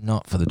 But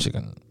not for the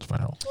chicken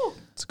special.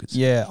 It's a good.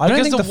 Yeah, I don't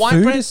Because think the the white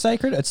food bread- is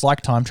sacred. It's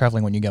like time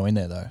traveling when you go in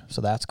there though,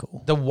 so that's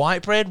cool. The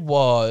white bread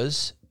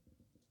was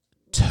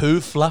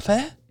too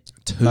fluffy.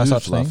 Too No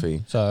such fluffy.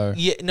 thing. So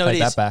Yeah, no, take it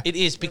that is. back. It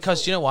is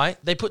because you know why?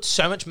 They put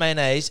so much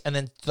mayonnaise and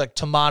then like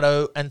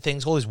tomato and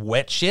things, all this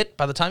wet shit.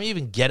 By the time you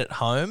even get it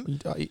home,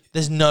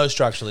 there's no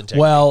structural integrity.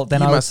 Well,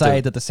 then You I would must say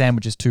have- that the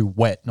sandwich is too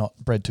wet, not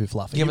bread too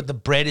fluffy. yeah, but the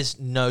bread is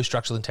no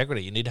structural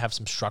integrity. You need to have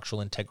some structural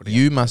integrity.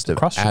 You must have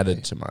crust should added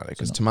be. tomato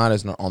because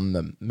tomato's not on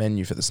the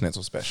menu for the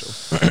schnitzel special.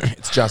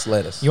 It's just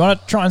lettuce. You want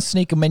to try and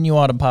sneak a menu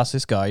item past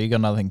this guy? You got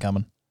another thing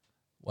coming.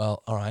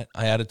 Well, all right.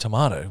 I added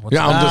tomato. What's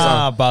Yeah, I'm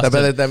just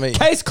busted. that mean-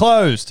 Case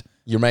closed.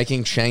 you're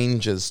making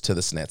changes to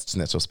the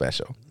schnitzel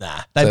special.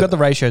 nah. They've So- got the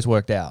ratios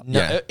worked out. No,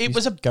 Yeah. it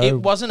was a. go It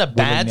wasn't a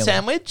bad willy-nilly.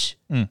 sandwich,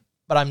 Mm.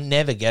 but I'm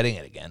never getting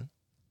it again.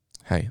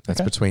 Hey,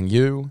 that's Okay. between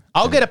you.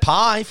 I'll get a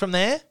pie from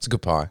there. It's a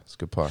good pie. It's a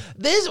good pie.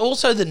 There's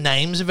also the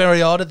names are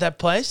very odd at that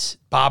place.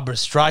 Barbara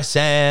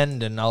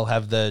Streisand, and I'll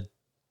have the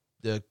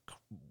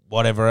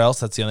whatever else.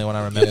 That's the only one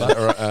I remember.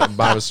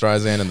 Barbara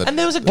Streisand and the. And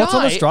there was a What's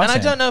on guy, the and I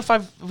Streisand? don't know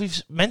if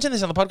we've mentioned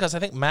this on the podcast. I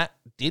think Matt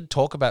did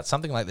talk about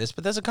something like this,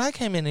 but there's a guy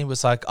came in and he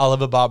was like, I'll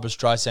have a Barbara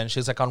Streisand. She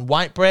was like, on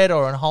white bread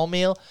or on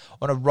wholemeal,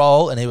 on a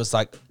roll, and he was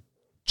like,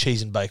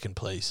 cheese and bacon,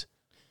 please.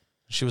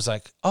 She was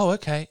like, oh,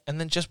 okay, and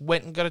then just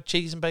went and got a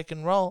cheese and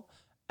bacon roll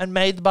and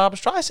made the Barbara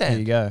Streisand. There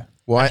you go.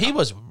 Why? He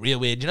was real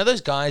weird. You know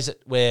those guys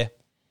that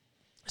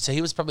so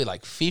he was probably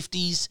like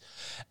 50s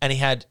and he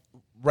had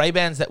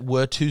Ray-Bans that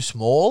were too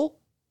small.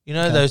 You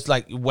know, those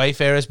like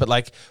Wayfarers, but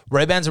like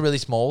Ray-Bans are really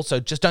small. So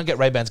just don't get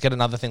Ray-Bans. Get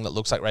another thing that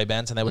looks like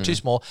Ray-Bans. And they were too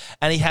small.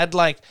 And he had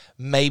like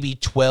maybe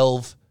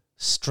 12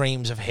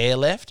 streams of hair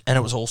left and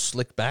it was all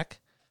slicked back.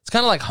 It's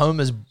kind of like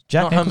Homer's,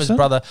 Jack not Homer's Nicholson?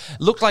 brother.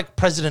 Looked like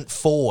President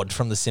Ford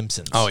from The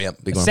Simpsons. Oh yeah,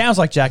 big one. Sounds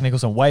like Jack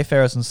Nicholson,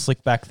 Wayfarers and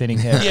slick back thinning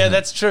hair. Yeah,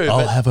 that's true.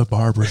 but have a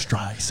Barbara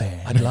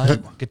Streisand. I'd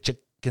like a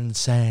chicken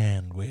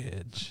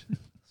sandwich.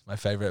 It's my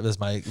favorite. It was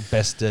my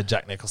best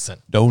Jack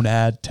Nicholson. Don't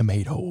add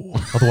tomato,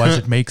 otherwise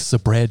it makes the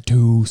bread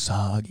too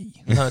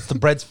soggy. No, it's the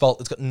bread's fault.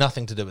 It's got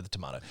nothing to do with the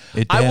tomato.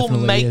 It I will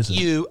definitely make isn't.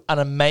 you an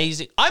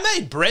amazing. I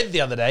made bread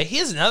the other day.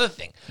 Here's another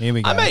thing. Here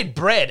we I go. made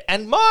bread,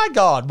 and my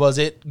God, was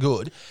it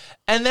good.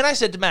 And then I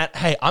said to Matt,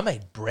 hey, I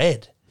made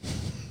bread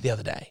the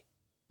other day.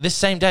 This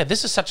same day.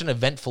 This is such an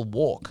eventful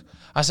walk.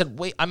 I said,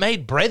 I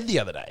made bread the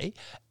other day,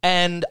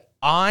 and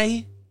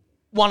I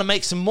want to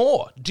make some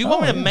more. Do you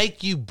want me to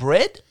make you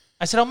bread?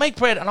 I said, I'll make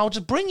bread, and I'll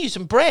just bring you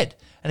some bread.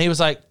 And he was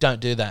like,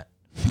 don't do that.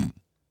 I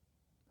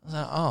was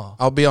like, oh,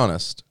 I'll be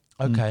honest.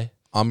 okay.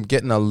 I'm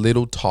getting a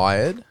little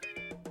tired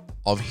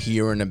of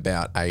hearing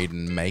about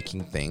Aiden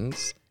making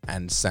things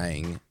and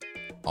saying,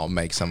 I'll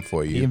make some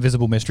for The you,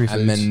 invisible mystery foods.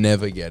 and then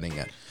never getting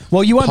it.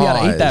 well, you won't be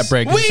able to eat that Pies.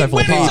 bread because We it's so full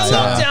of went into pies.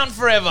 lockdown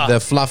forever. The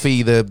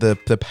fluffy,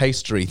 the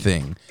pastry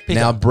thing. Pita.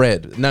 Now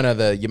bread. No,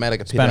 you made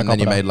like a pita and then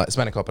you Spanakopita. made like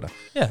spanakopita.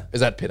 Yeah. Is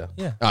that pita?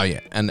 Yeah. Oh yeah.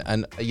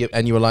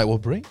 And you were like, well,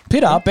 bring.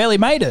 Pitta barely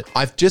made it.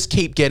 I just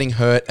keep getting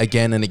hurt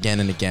again and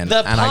again and again. The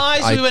and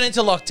pies we went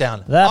into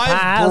lockdown. The I've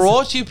pies.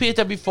 brought you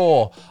pizza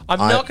before. I'm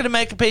not going to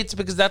make a pizza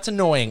because that's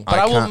annoying, but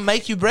I I will can't-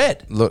 make you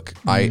bread. Look,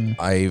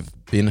 I've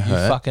been You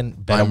hurt. fucking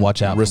better I'm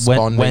watch out.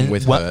 Responding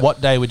with hurt. what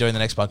day are we doing the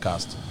next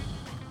podcast?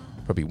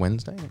 Probably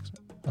Wednesday next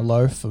week. A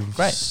loaf of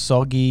Great.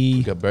 soggy.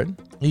 You got bread?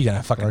 You're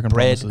going to fucking Broken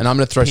bread. promises. And I'm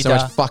gonna throw so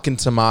Pita. much fucking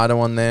tomato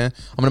on there.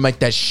 I'm gonna make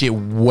that shit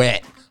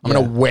wet. I'm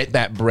gonna wet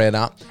that bread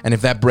up. And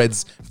if that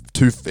bread's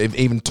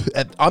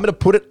I'm gonna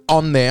put it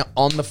on there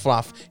on the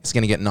fluff. It's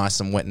gonna get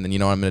nice and wet. And then you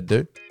know what I'm gonna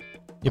do?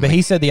 Yeah, but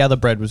he said the other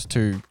bread was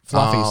too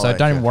fluffy, Oh, so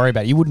don't okay. even worry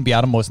about it. You wouldn't be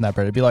able to moisten that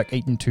bread. It'd be like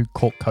eating 2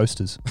 cork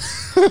coasters.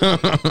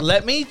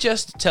 Let me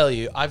just tell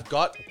you, I'm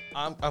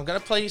going to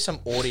play you some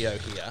audio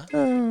here.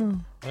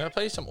 I'm going to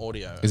play you some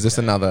audio. Is this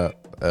another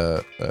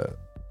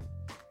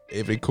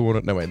every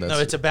corner? No wait, that's No,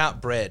 it's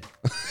about bread.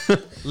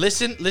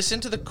 Listen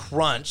to the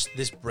crunch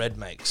this bread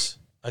makes.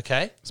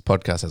 Okay? this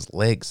podcast has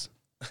legs.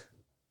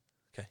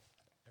 Okay.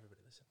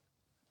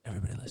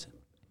 Everybody listen.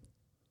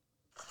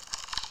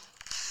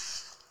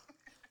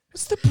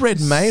 What's the bread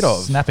made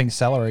of? Snapping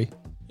celery.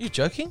 You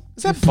joking?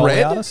 Is that Foley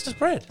bread? artist? It's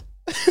bread.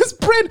 It's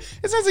bread.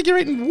 It sounds like you're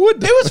eating wood.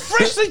 It was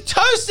freshly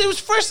toasted. It was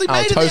freshly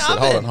made in the toasted.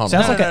 oven. Hold on.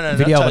 Sounds like a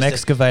video not of an toasted.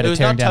 excavator It was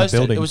tearing not down a toasted.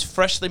 building. It was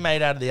freshly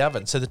made out of the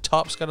oven. So the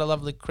top's got a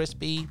lovely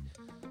crispy.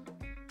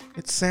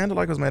 It sounded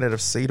like it was made out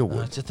of cedar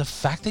wood. Just the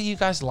fact that you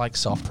guys like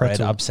soft bread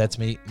Pretzel. upsets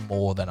me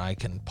more than I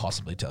can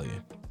possibly tell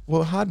you.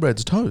 Well, hard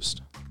bread's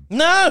toast.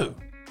 No.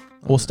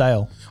 Or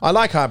stale. I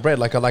like hard bread.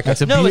 Like I like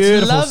It's a. a No, it's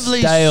beautiful lovely,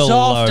 stale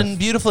soft, loaf. and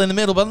beautiful in the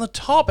middle, but on the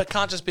top, it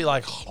can't just be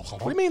like. What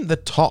do you mean the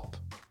top?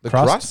 The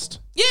Crust? crust?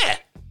 Yeah,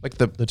 Like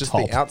just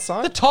top. the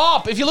outside? the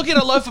top. If you look at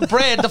a loaf of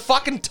bread, the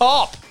fucking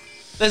top.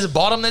 There's a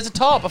bottom, there's a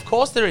top. Of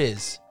course there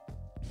is.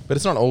 But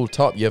it's not all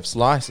top. You have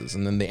slices,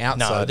 and then the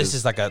outside. No, this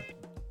is like a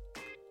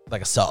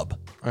sub.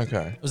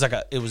 okay.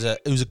 It was a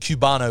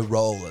Cubano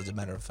roll, as a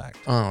matter of fact.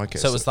 Oh, okay.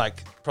 So it was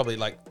like probably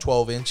like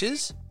 12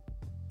 inches.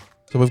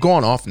 So we've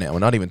gone off now. We're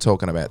not even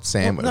talking about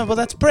sandwich. No, well,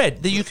 that's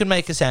bread. You can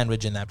make a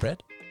sandwich in that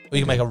bread. Or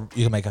you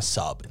can make a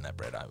sub in that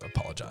bread. I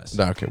apologize.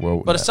 No, okay, well,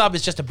 But a sub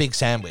is just a big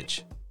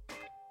sandwich.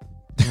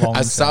 Long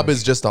a sub sandwich.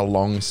 is just a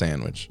long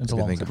sandwich. It's if a you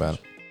long think about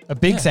it. A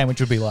big sandwich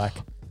would be like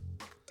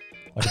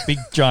a big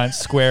giant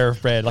square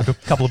of bread, like a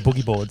couple of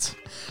boogie boards.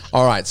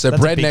 All right, so That's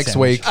a bread big next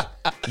sandwich. week.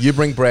 You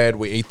bring bread.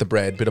 We eat the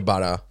bread. Bit of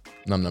butter.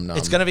 Num num num.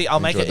 It's gonna be. I'll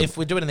make Enjoy it if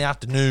we do it in the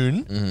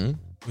afternoon. Mm-hmm.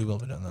 We will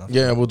be doing that.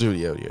 Yeah, we'll do it.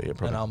 Yeah, And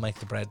probably. I'll make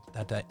the bread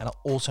that day, and I'll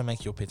also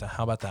make your pizza.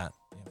 How about that?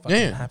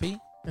 Yeah. Happy?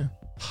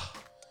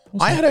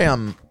 I had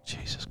a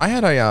Jesus. I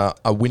had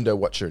a window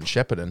watcher in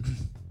Shepparton.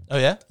 Oh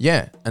yeah.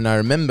 Yeah, and I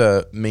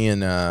remember me and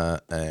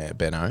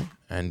Benno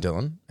and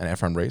Dylan and our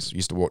friend Reese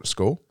used to walk to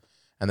school,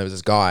 and there was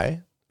this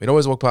guy we'd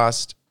always walk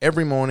past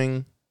every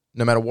morning,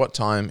 no matter what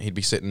time. He'd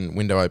be sitting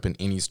window open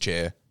in his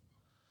chair,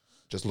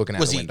 just looking out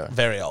Was the he window.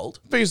 very old?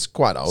 He was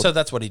quite old. So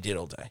that's what he did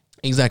all day.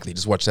 Exactly,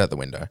 just watched out the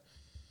window.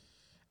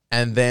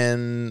 And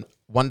then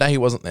one day he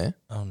wasn't there,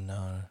 Oh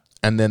no.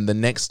 and then the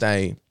next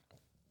day,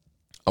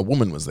 a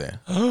woman was there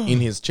in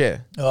his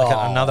chair, Like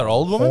another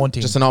old woman.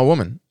 Haunting. just an old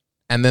woman.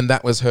 And then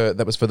that was her.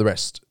 That was for the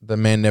rest. The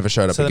man never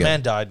showed up So the again.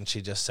 man died, and she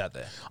just sat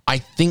there. I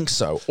think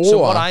so. Or So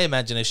what I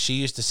imagine is she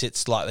used to sit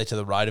slightly to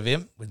the right of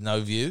him with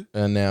no view,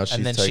 and now she's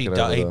and then taken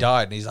over he the-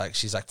 died, and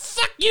she's like,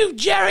 "Fuck you,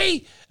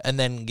 Jerry," and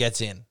then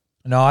gets in.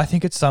 No, I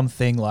think it's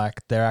something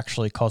like they're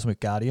actually cosmic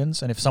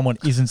guardians, and if someone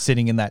isn't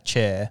sitting in that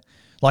chair,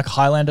 like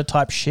Highlander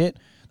type shit,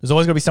 there's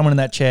always got to be someone in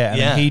that chair, and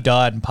Yeah. then he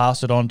died and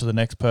passed it on to the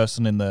next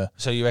person in the.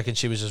 So you reckon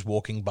she was just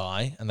walking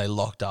by, and they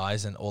locked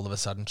eyes, and all of a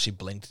sudden she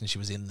blinked, and she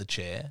was in the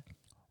chair.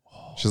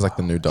 She's like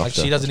the new doctor. Like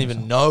she doesn't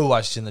even know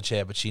why she's in the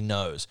chair, but she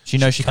knows. She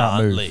knows she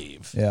can't move.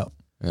 leave. Yeah.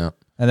 Yeah.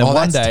 And then Oh,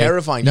 one that's day,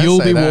 terrifying. Don't you'll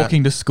say be that.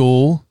 walking to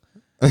school,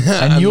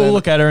 and you'll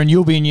look at her, and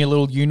you'll be in your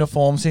little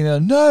uniform, sitting there,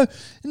 no.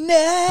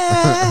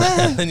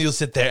 And then you'll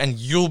sit there, and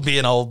you'll be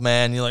an old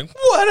man. You're like,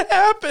 "What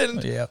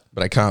happened?" Yeah.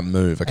 But I can't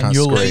move. I can't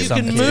you'll scream. leave You some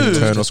can kid move.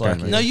 Internal just like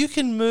scream. you. No, you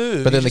can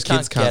move. But then You the just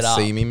kids can't get up.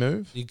 see me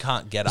move. You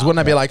can't get So up. wouldn't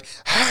I be like,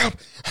 help,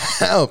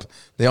 help?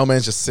 The old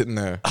man's just sitting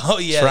there, Oh,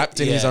 yeah, trapped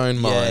in his yeah, own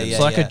yeah, mind. yeah. It's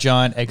like a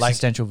giant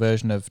existential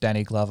version of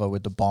Danny Glover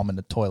with the bomb in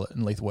the toilet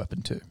in Lethal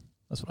Weapon 2.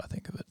 That's what I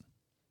think of it.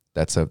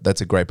 That's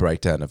a great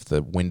breakdown of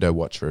the window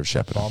watcher of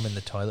Shepparton. bomb in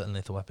the toilet and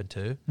Lethal Weapon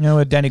 2? You know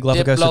where Danny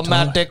Glover goes to the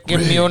toilet? Diplomatic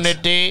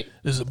immunity.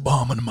 There's a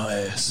bomb in my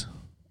ass.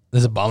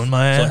 There's a bomb in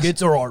my ass. Like,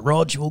 it's all right,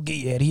 Rog. We'll get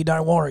you out of here.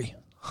 Don't worry.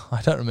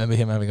 I don't remember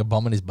him having a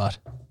bomb in his butt.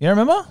 You don't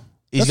remember?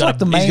 He's That's got like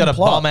the main he's got a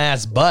plot. bomb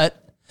ass butt.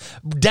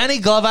 Danny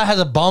Glover has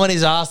a bomb in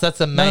his ass. That's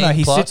the main No,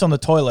 he plot. sits on the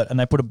toilet and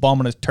they put a bomb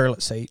on his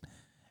toilet seat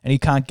and he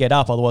can't get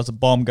up, otherwise the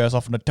bomb goes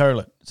off in the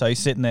toilet. So he's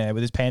sitting there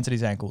with his pants at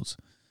his ankles.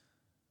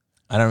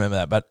 I don't remember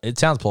that, but it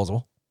sounds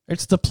plausible.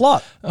 It's the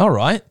plot. All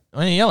right.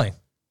 Why are you yelling?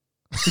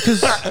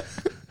 Because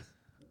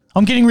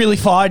I'm getting really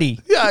fighty.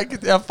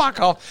 Yeah, fuck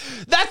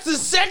off. That's the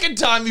second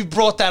time you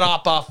brought that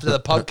up after the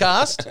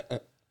podcast.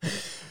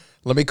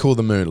 Let me cool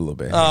the mood a little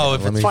bit. Oh,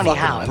 if Let it's me- Funny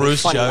how?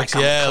 Bruce Funny jokes,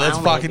 like I'm yeah, let's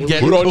clowning fucking you.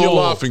 get Put on your cool.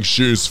 laughing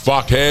shoes,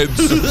 fuckheads,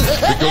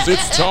 because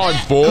it's time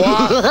for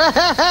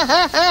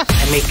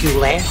I make you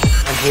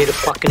laugh. I'm here to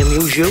fucking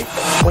amuse you.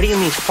 What do you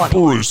mean funny?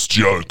 Bruce I just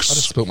jokes.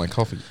 spilt my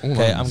coffee. Oh,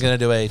 Okay, no. I'm going to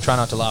do a try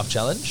not to laugh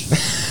challenge.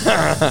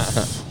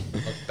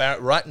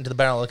 Look right into the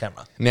barrel of the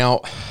camera.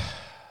 Now,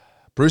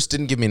 Bruce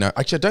didn't give me notes.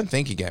 Actually, I don't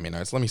think he gave me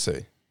notes. Let me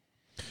see.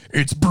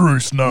 It's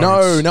Bruce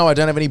Notes. No, I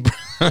don't have any.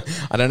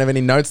 I don't have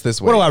any notes this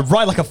week. What do I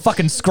write like a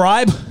fucking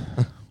scribe?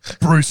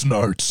 Bruce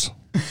Notes.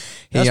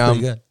 That's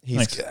pretty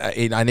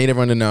good. I need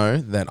everyone to know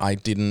that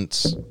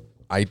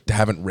I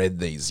haven't read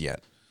these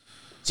yet.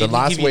 So Didn't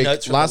he last give you week,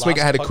 notes from last the week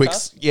I had a last quick.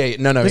 podcast?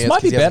 No. This he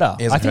might be he hasn't- better.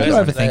 he hasn't I think heard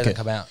you them. overthink They it. don't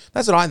come out.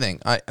 That's what I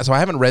think. So I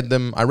haven't read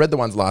them. I read the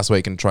ones last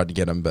week and tried to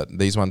get them, but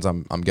these ones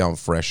I'm going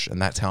fresh, and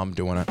that's how I'm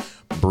doing it.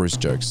 Bruce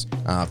jokes.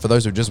 For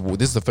those who this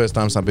is the first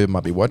time some people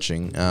might be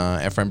watching.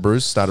 Our friend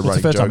Bruce started It's the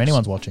writing first jokes. time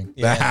anyone's watching.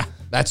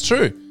 That's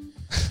true.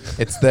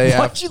 It's the.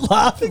 Why'd you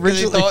laugh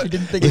originally? You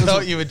didn't think it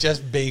was... you were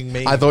just being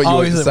mean. I thought you Oh,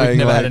 were is it? saying We've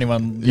never like, had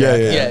anyone...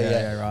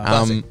 Yeah,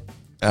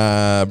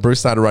 right. Bruce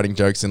started writing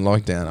jokes in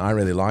lockdown. I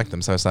really liked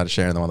them, so I started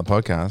sharing them on the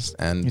podcast.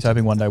 And He's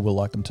hoping one day we'll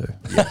like them too.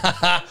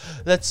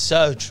 That's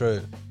so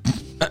true.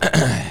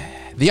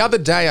 the other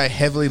day, I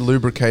heavily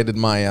lubricated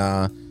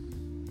my.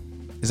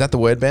 Is that the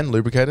word, Ben?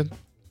 Lubricated?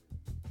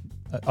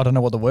 I don't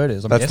know what the word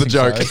is. I'm That's the guessing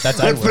joke. so. That's,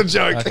 a That's the word.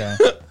 joke. Okay.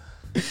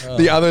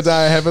 The other day,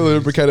 I heavily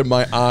lubricated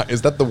my.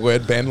 Is that the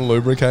word, Ben?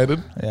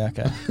 Lubricated? Yeah,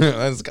 okay.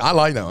 I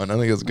like that one. I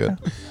think it's good.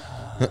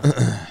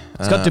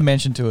 It's got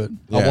dimension to it.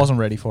 yeah. I wasn't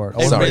ready for it. I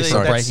wasn't Sorry, ready for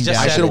sorry. breaking Just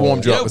down. I should've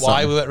warmed you up with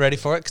why something. we weren't ready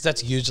for it? Because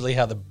that's usually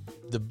how the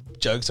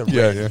jokes are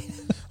Yeah, written.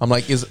 yeah. I'm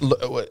like, is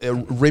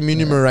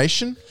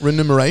remuneration?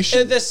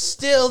 Remuneration? There's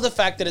still the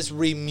fact that it's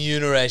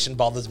remuneration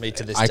bothers me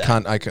to this I day.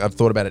 can't. I've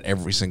thought about it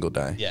every single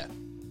day. Yeah.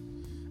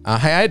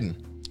 Hey, Aiden.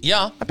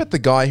 Yeah. I bet the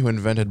guy who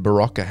invented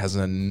Barocca has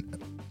an.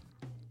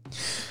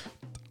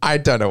 I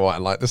don't know why I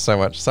like this so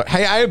much. So,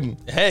 hey, Aiden.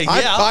 Hey,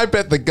 yeah. I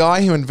bet the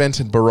guy who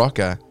invented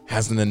Barocca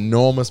has an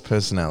enormous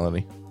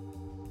personality.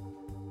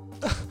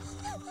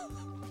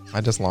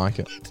 I just like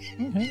it.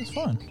 Okay, it's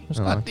fine. It's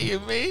I fine. like Do you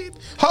mean?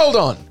 Hold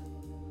on.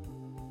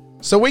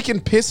 So we can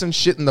piss and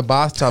shit in the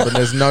bathtub and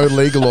there's no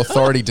legal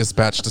authority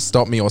dispatched to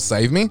stop me or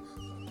save me?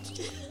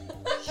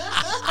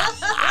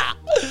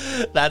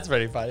 That's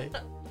pretty funny.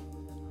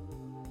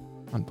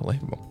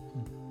 Unbelievable.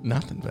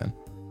 Nothing, Ben.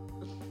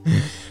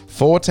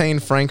 14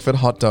 Frankfurt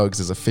hot dogs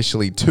is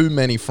officially too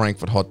many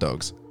Frankfurt hot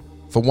dogs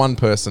for one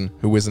person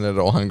who isn't at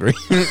all hungry.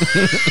 You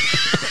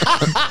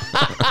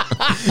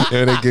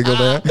heard a giggle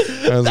there? How's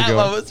it That going?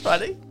 one was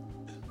funny.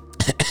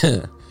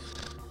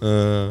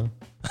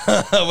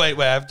 Wait,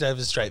 I have to have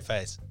a straight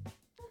face.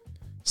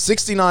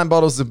 69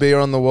 bottles of beer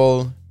on the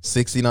wall,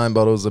 69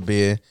 bottles of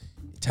beer.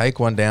 Take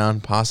one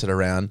down, pass it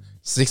around.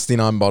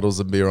 69 bottles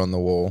of beer on the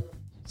wall.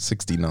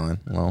 69.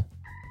 Well,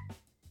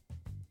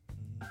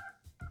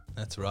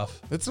 That's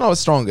rough. it's not the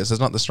strongest. It's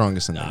not the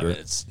strongest in the No, group.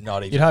 it's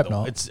not even. You'd hope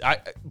not.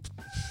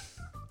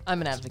 I'm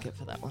an advocate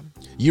for that one.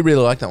 You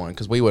really like that one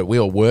because we were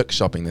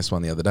workshopping this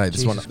one the other day.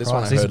 This one I Christ,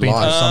 heard this has been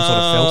live. some sort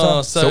of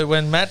filter. So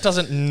when Matt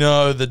doesn't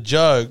know the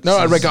jokes, No,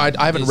 I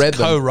haven't read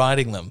them.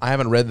 Co-writing them. I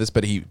haven't read this,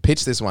 but he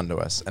pitched this one to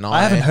us, and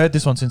I haven't heard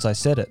this one since I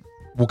said it.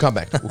 We'll come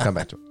back. We'll come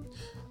back to it.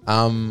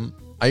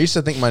 I used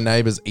to think my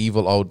neighbor's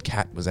evil old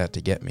cat was out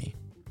to get me.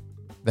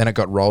 Then it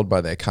got rolled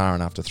by their car,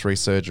 and after 3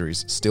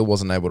 surgeries, still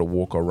wasn't able to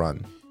walk or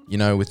run. You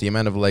know, with the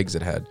amount of legs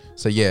it had.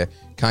 So yeah,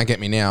 can't get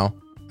me now.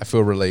 I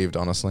feel relieved,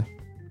 honestly.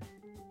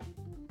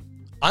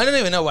 I don't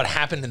even know what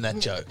happened in that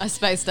joke. I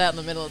spaced out in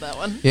the middle of that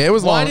one. Yeah, it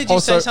was Why long. did you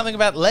also, say something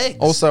about legs?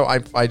 Also,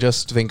 I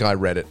just think I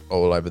read it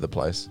all over the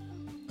place.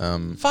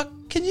 Fuck,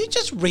 can you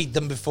just read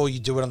them before you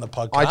do it on the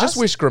podcast? I just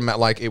wish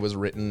like it was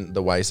written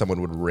the way someone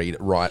would read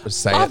it,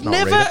 say I've it, not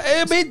never, read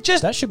it. I mean,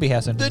 just That should be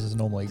how sentences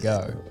normally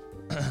go.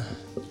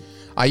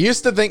 I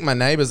used to think my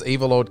neighbor's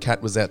evil old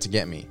cat was out to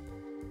get me.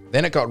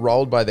 Then it got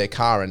rolled by their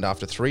car, and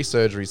after 3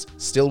 surgeries,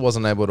 still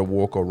wasn't able to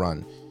walk or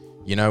run.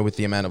 You know, with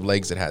the amount of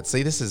legs it had.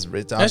 See, this is...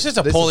 It's just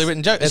a poorly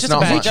written joke. It's just a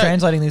not bad much. Is he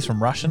translating these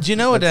from Russian? do you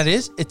know what that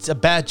is? It's a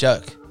bad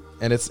joke.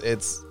 And it's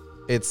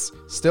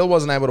still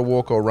wasn't able to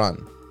walk or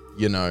run,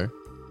 you know,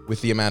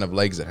 with the amount of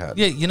legs it had.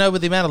 Yeah, you know,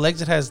 with the amount of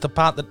legs it has, the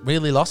part that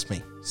really lost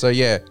me. So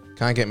yeah,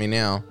 can't get me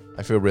now.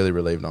 I feel really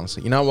relieved,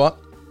 honestly. You know what?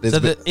 So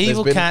the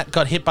evil cat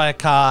got hit by a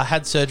car,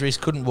 had surgeries,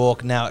 couldn't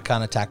walk. Now it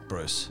can't attack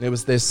Bruce.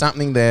 There's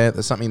something there.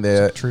 There's something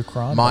there. True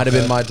crime. Might have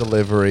been my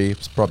delivery.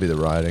 It's probably the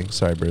writing.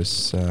 Sorry,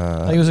 Bruce.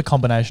 I think it was a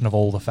combination of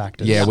all the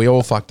factors. Yeah, we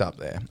all fucked up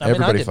there. I mean,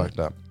 Everybody I didn't. fucked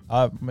up.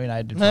 I mean,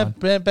 I did fine.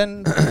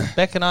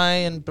 Beck and I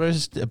and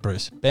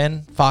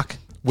Ben, fuck.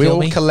 We kill all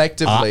me.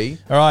 collectively.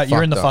 All right,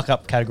 you're in the fucked fuck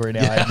up category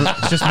now. Aiden.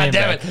 It's just me and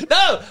Damn Ben. it.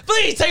 No,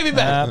 please take me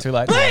back. Nah, too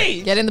late.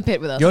 Please. Get in the pit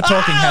with us. You're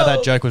talking how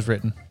that joke was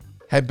written.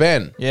 Hey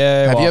Ben.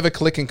 Yeah, Have what? you ever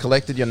click and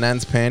collected your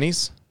nan's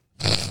panties?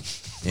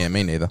 Yeah,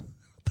 me neither.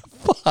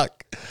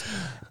 Fuck.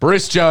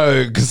 Bruce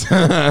jokes.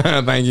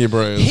 Thank you,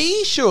 Bruce.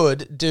 He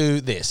should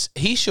do this.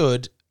 He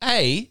should,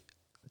 A,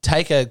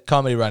 take a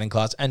comedy writing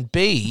class, and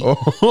B,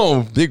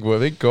 Oh, big word.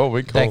 Big call.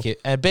 Big call. thank you,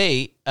 and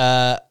B,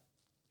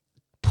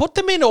 put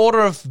them in order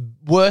of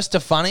worst to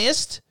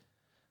funniest,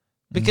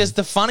 because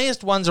the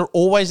funniest ones are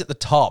always at the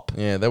top,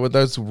 Yeah, there were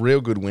those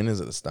real good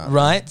winners at the start.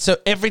 right? So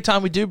every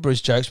time we do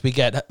Bruce jokes, we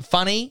get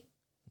funny,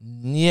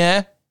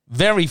 yeah,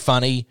 very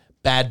funny,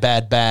 bad,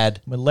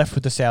 We're left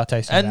with the sour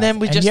taste. and then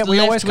we and just yet we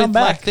left always with come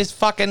back. like this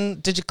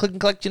fucking, did you click and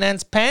collect your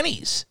nan's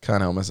panties?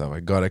 Can't help myself. I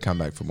gotta come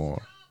back for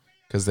more.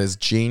 Because there's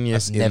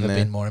genius I've in never there.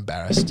 been more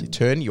embarrassed.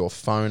 Turn your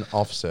phone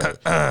off, sir.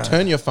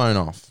 Turn your phone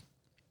off.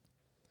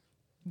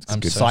 I'm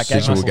Good so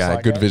visual sorry.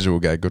 gag. Good visual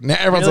gag. Good. Now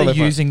everyone's on Really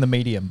their phone. using the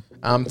medium.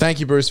 Thank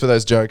you, Bruce, for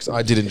those jokes.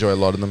 I did enjoy a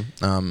lot of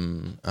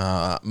them.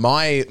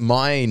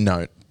 My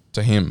note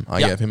to him, I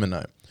Yep. gave him a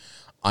note,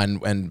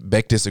 and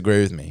Beck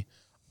disagreed with me.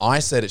 I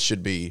said it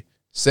should be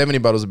 70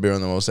 bottles of beer on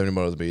the wall, 70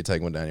 bottles of beer. You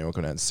take one down, you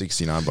walk down.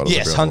 69 bottles.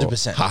 Yes, of beer on the wall.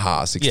 100%.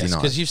 Haha, 69. Yes,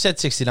 because you've said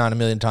 69 a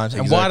million times.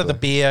 And why did Exactly. the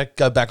beer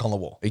go back on the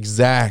wall?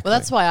 Exactly. Well,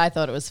 that's why I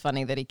thought it was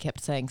funny that he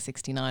kept saying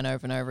 69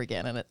 over and over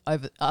again. And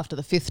after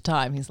the 5th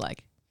time, he's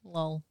like,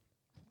 lol.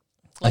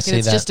 Like see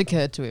it's that. just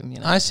occurred to him, you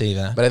know. I see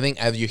that. But I think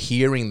as you're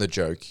hearing the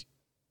joke,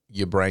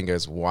 your brain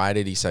goes, "Why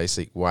did he say?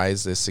 Why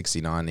is there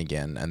 69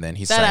 again?" And then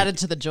he's that saying, added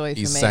to the joy for me.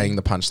 he's saying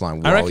the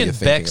punchline I while reckon you're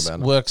thinking Bex about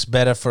it. works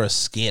better for a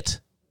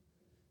skit.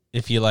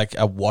 If you like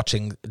are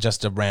watching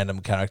just a random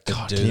character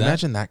God, do can you that.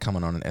 imagine that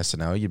coming on an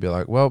SNL? You'd be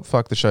like, "Well,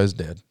 fuck, the show's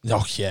dead."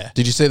 Oh yeah.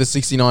 Did you see the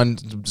 69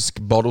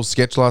 bottles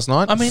sketch last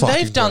night? I mean, Fucking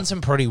they've done great. some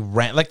pretty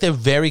like they're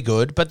very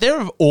good, but there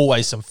are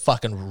always some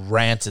fucking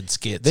ranted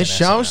skits. This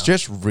in show's SNL.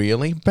 just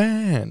really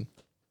bad.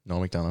 No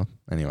McDonald.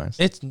 Anyways,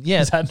 It's yeah.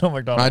 Is that not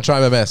McDonald's? I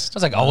try my best.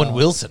 Sounds like Owen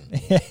Wilson.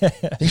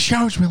 This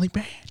show's really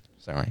bad.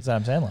 Sorry. Is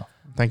that Adam Sandler?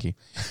 Thank you.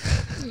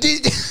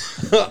 Did you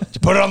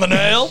put it on the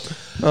nail?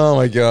 Oh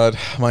my god,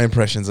 my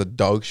impressions are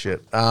dog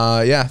shit.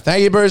 Yeah,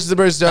 thank you, Bruce. The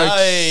Bruce jokes.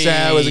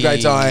 Hey. It was a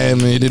great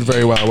time. You did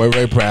very well. We're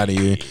very proud of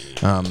you.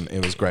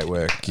 It was great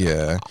work.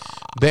 Yeah,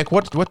 Beck,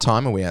 what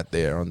time are we at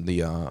there on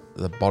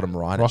the bottom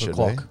right? Rocket it should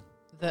clock.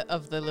 be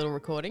Of the little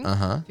recording.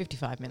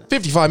 55 minutes.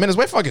 55 minutes.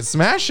 We're fucking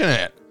smashing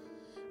it.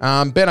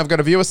 Ben, I've got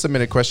a viewer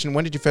submitted question.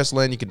 When did you first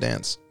learn you could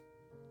dance?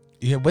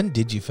 Yeah, when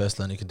did you first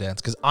learn you could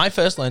dance? Because I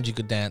first learned you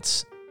could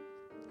dance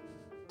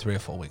 3 or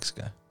 4 weeks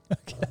ago.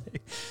 Okay.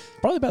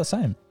 Probably about the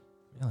same.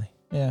 Really?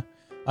 Yeah.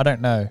 I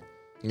don't know.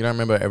 You don't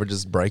remember ever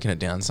just breaking it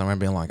down somewhere and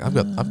being like, I've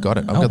got it. I've got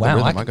the wow,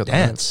 rhythm. I I've got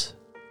dance.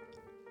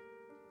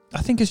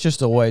 I think it's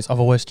just I've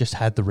always just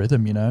had the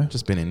rhythm, you know?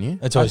 Just been in you.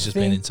 It's always I just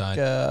been think,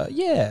 inside.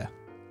 Yeah.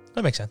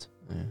 That makes sense.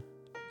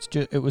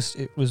 Yeah. It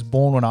was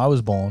born when I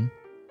was born.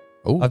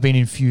 Oh, I've been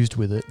infused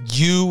with it.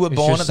 You were It's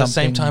born just at the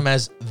same something- time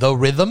as the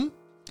rhythm?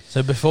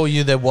 So before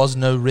you, there was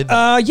no rhythm.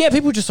 Yeah,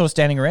 people were just sort of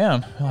standing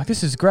around. Like,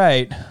 this is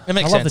great. It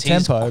makes I love sense. the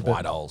tempo, He's but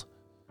quite old.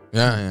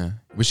 yeah.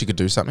 Wish you could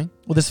do something.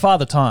 well, there's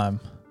Father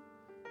Time,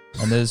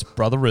 and there's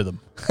Brother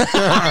Rhythm.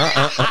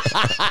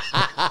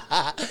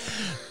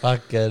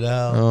 Fucking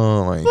hell.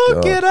 Oh my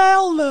god.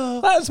 hell,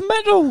 no. That's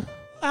metal.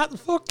 That's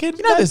fucking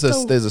You know, there's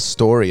a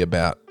story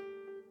about.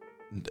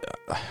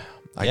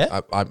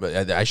 Yeah?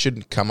 I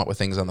shouldn't come up with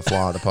things on the fly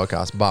on the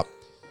podcast, but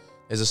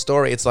there's a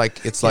story. It's like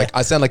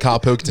I sound like Carl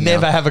Pilkington.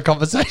 Never now. have a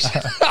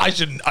conversation. I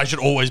should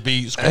always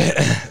be.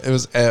 It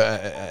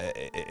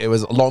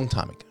was a long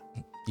time ago.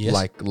 Yes.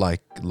 Like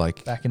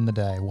Back in the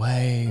day.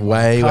 Way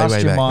way your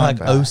back. mind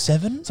Like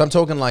 07? So I'm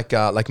talking like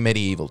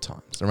medieval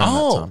times around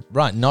that time.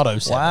 Right, not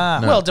 07. Wow.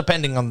 No. Well,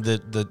 depending on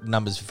the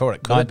numbers before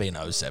it, could have been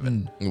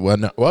 07. Well,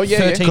 no, well, yeah,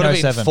 13. Could have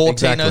been 1407.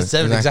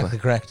 1407. Exactly. Exactly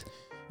correct.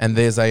 And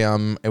there's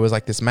it was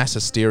like this mass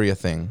hysteria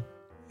thing.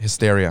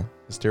 Hysteria.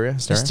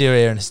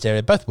 Hysteria and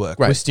hysteria both work.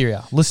 Right.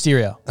 Listeria.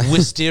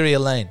 Wisteria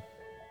Lane.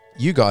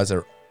 You guys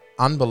are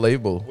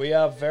unbelievable. We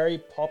are very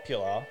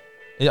popular.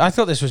 I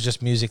thought this was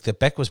just music that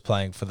Beck was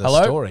playing for the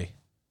Hello? story.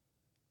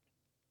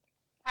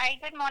 Hi,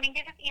 good morning.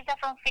 This is Ida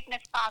from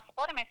Fitness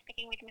Passport. Am I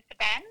speaking with Mr.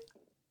 Ben?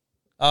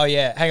 Oh,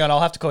 yeah. Hang on. I'll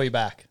have to call you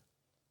back.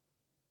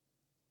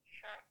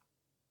 Sure.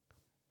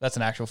 That's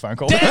an actual phone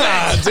call.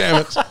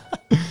 Damn it.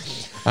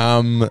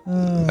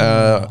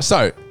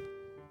 So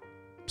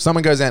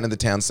someone goes out into the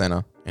town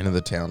center, into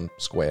the town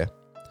square,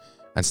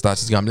 and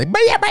starts just going like,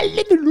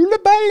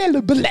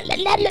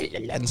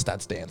 and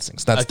starts dancing.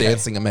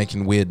 Dancing and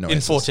making weird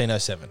noises. In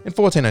 1407. In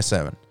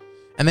 1407.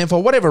 And then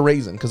for whatever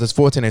reason, because it's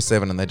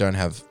 1407 and they don't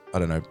have, I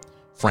don't know,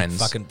 friends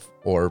Fucking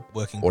or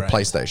working or brain.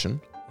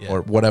 PlayStation Yeah.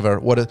 or whatever.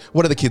 What do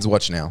the kids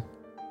watch now?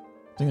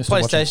 I think it's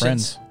still watching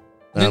PlayStations. Friends.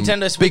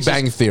 Nintendo Switch. Big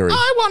Bang Theory.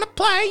 I want to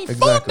play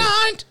Exactly.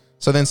 Fortnite.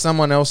 So then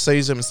someone else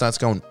sees them and starts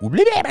going and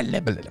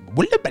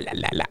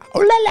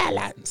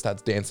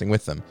starts dancing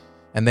with them.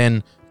 And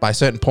then by a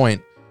certain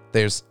point,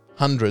 there's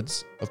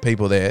hundreds of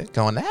people there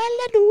going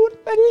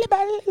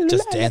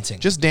Just dancing.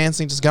 just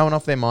dancing, just going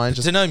off their mind.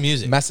 Just To no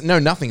music. no,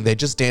 nothing. They're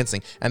just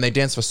dancing, and they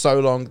dance for so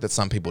long that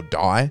some people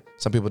die.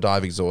 Some people die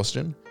of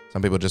exhaustion.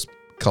 Some people just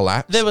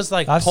collapse. There was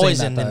like I've seen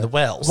poison that, in though. the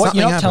wells. What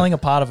Something you're not happened. telling a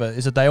part of it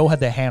is that they all had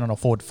their hand on a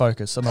Ford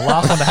Focus, and the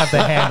last one to have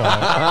their hand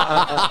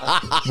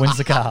on it wins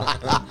the car.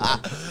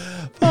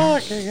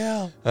 Fucking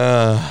hell.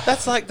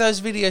 That's like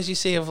those videos you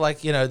see of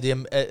like, you know,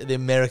 the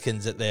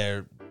Americans at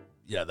their,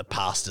 you know, the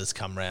pastors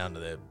come round to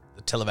the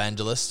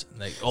televangelist.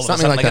 And they, all of a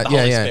Something sudden like they that. get the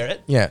Holy Yeah.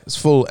 Spirit. Yeah, it's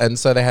full. And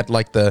so they had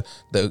like the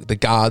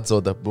guards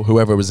or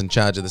whoever was in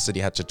charge of the city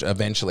had to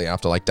eventually,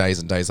 after like days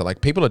and days, they're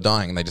like, people are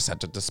dying, and they just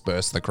had to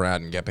disperse the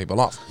crowd and get people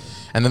off.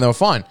 And then they were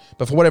fine.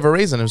 But for whatever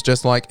reason, it was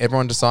just like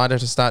everyone decided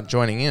to start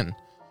joining in.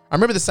 I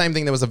remember the same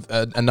thing. There was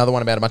another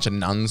one about a bunch of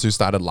nuns who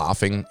started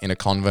laughing in a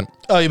convent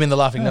Oh, you mean the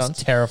laughing That's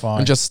nuns? terrifying.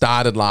 and just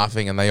started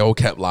laughing, and they all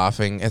kept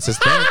laughing. It's this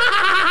thing.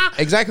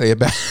 Exactly.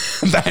 About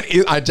that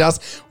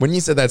is, when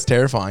you said that's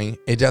terrifying,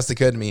 it just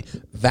occurred to me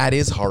that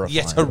is horrifying.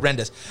 Yes,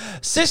 horrendous.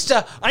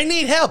 Sister, I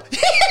need help.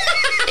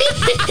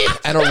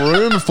 And a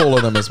room full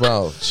of them as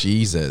well.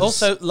 Jesus.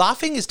 Also,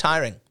 laughing is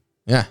tiring.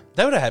 yeah.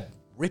 They would have had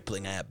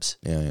rippling abs.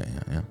 Yeah.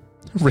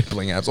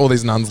 Rippling abs. All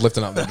these nuns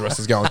lifting up their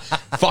dresses going,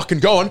 fucking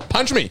go on,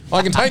 punch me.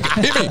 I can take it.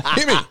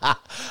 Hit me.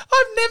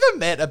 I've never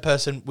met a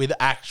person with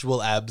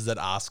actual abs that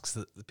asks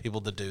the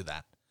people to do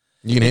that.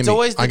 You can hit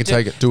me. I can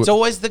take it. Do It's it.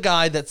 always the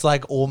guy that's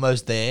like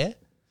almost there.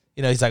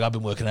 You know, he's like, I've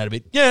been working out a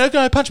bit. Yeah,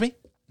 okay, punch me.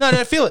 No,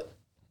 feel it.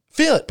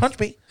 Feel it. Punch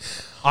me.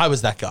 I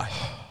was that guy.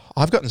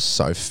 I've gotten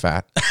so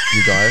fat,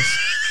 you guys.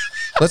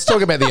 Let's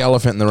talk about the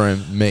elephant in the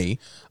room, me.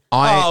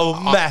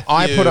 Matthew.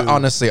 I put it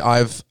honestly.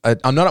 I'm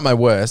not at my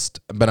worst,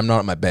 but I'm not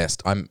at my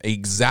best. I'm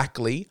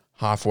exactly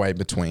halfway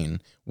between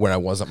where I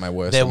was at my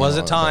worst. There and was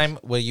where a I time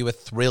where you were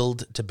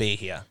thrilled to be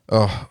here.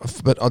 Oh,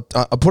 but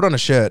I put on a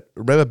shirt.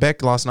 Remember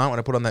Beck last night when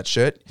I put on that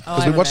shirt? Oh,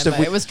 I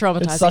remember. It was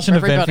traumatizing It's such an for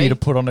event for everybody. you to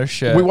put on a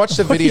shirt. We watched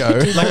a video.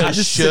 Like a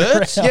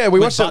shirt? Yeah, we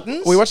With watched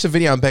buttons? we watched the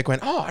video and Beck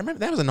went, "Oh, I remember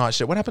that was a nice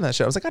shirt. What happened to that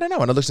shirt?" I was like, "I don't know."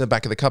 And I looked at the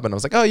back of the cupboard and I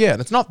was like, "Oh yeah,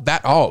 and it's not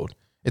that old.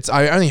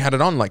 I only had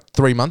it on like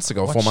 3 months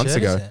ago, What 4 months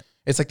shirt ago. is it?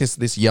 It's like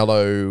this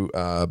yellow.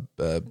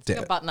 It's like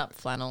a button-up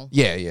flannel.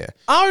 Yeah.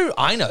 Oh,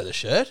 I know the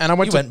shirt. And I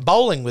went you to- went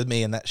bowling with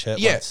me in that shirt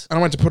Yeah, once. and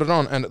I went to put it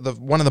on, and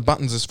one of the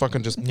buttons is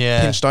fucking just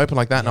Yeah. pinched open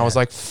like that, and I was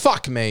like,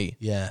 "Fuck me."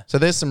 Yeah. So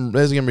there's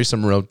gonna be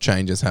some real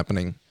changes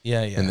happening.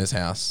 Yeah. In this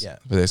house. Yeah.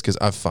 For this, because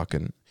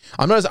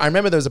I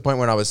remember there was a point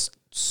when I was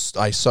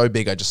so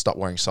big I just stopped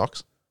wearing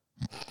socks.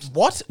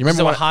 What? You remember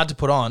so when hard to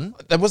put on?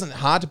 That wasn't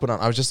hard to put on.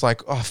 I was just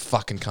like, "Oh,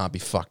 fucking can't be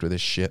fucked with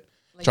this shit."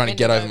 trying to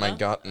get over my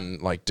gut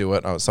and like do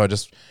it. So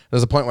there's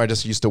a point where I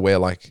just used to wear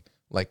like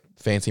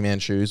fancy man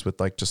shoes with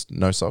like just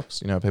no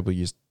socks. You know, people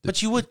used.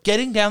 But you were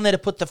getting down there to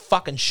put the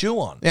fucking shoe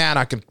on. Yeah, and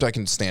I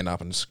can stand up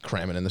and just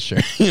cram it in the shoe.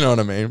 You know what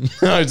I mean?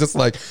 I was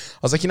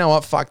like, you know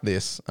what? Fuck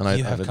this. And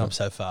You have come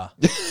so far.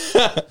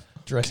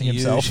 Dressing You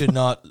himself. should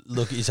not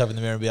look at yourself in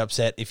the mirror and be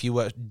upset if you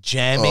were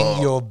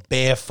jamming your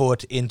bare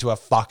foot into a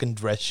fucking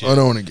dress shoe. I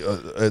don't want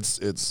to.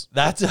 It's.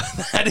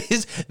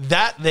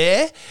 That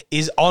there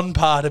is on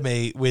par to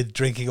me with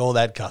drinking all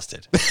that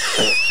custard.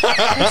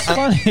 It's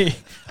funny.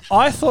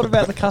 I thought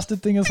about the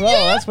custard thing as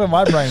well. That's where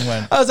my brain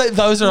went. I was like,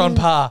 those are on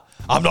par.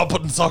 I'm not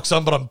putting socks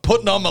on, but I'm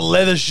putting on my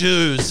leather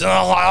shoes.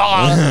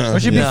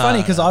 Which would be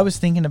funny because I was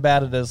thinking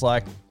about it as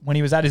like when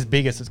he was at his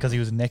biggest, it's because he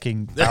was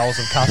necking barrels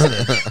of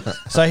custard.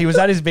 So he was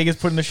at his biggest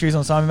putting the shoes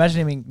on. So I'm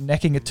imagining him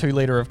necking a 2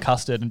 liter of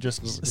custard and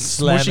just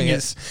Slamming smushing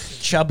his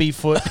chubby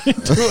foot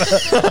into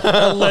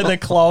a leather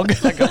clog.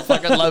 Like a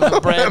fucking loaf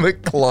of bread. The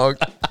clog.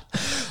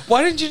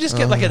 Why didn't you just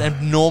get like an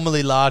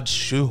abnormally large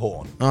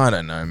shoehorn? I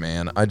don't know,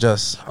 man.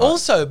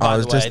 Also, by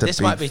the way, just a this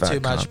might be big too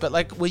fat much, cunt. but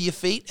like, were your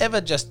feet ever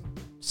just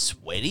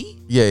sweaty?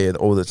 Yeah,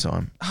 all the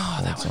time.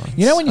 Oh, that would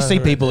be You know when you so see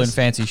people in horrendous.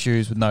 fancy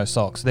shoes with no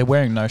socks, they're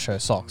wearing no-show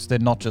socks. They're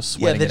not just Yeah,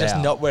 sweating they're it just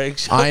out. not wearing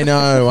socks. I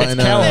know.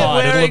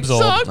 cowhide, it'll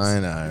absorb. I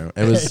know.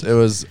 It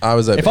was. I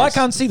was obese. If I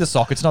can't see the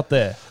sock, it's not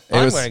there.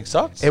 I'm wearing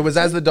socks. It was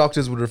as the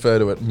doctors would refer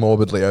to it,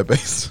 morbidly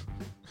obese.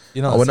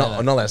 You're not we're allowed to say not. that.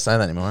 We're not allowed to say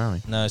that anymore, are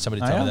we? No,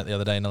 somebody Oh, told me yeah? that the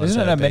other day. Not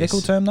Isn't it a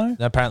medical term though?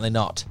 No, apparently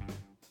not.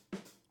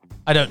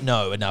 I don't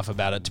know enough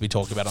about it to be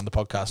talked about on the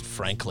podcast,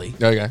 frankly.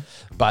 Okay.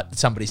 But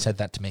somebody said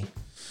that to me.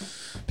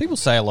 People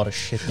say a lot of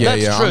shit. Yeah,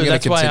 That's yeah. true. I'm gonna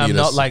That's why continue I'm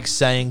not this. like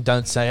saying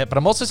don't say it, but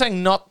I'm also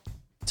saying not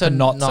to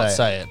not not say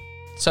say it.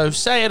 So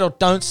say it or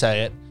don't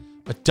say it,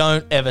 but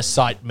don't ever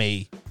cite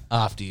me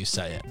after you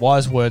say it.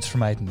 Wise words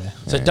from Aiden there.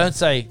 So don't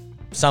say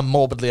some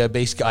morbidly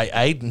obese guy,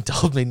 Aiden,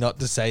 told me not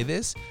to say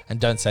this, and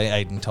don't say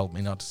Aiden told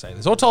me not to say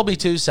this, or told me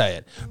to say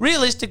it.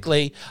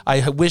 Realistically,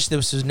 I wish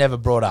this was never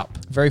brought up.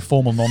 Very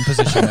formal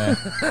non-position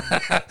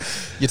there.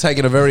 You're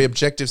taking a very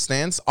objective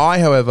stance. I,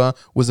 however,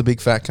 was a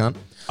big fat cunt.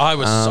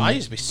 I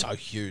used to be so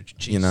huge.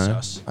 Jesus. You know,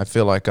 I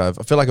feel like I've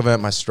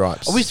earned my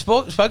stripes. We've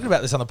spoken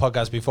about this on the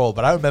podcast before,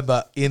 but I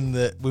remember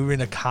we were in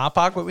a car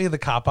park, weren't we? In the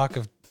car park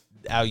of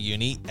our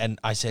uni, and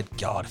I said,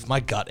 God, if my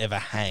gut ever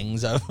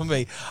hangs over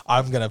me,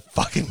 I'm going to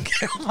fucking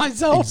kill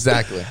myself.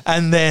 Exactly.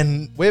 And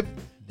then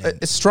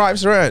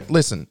stripes are out.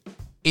 Listen,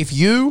 if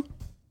you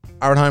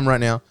are at home right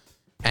now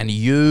and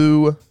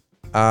you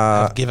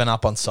I've given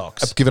up on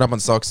socks. have given up on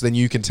socks, then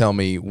you can tell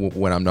me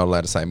when I'm not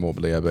allowed to say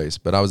morbidly obese.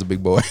 But I was a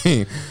big boy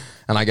and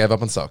I gave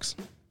up on socks.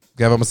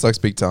 Gave up on socks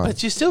big time.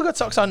 But you still got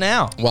socks on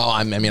now. Well,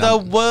 I mean, The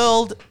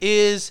world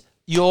is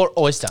your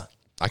oyster.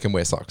 I can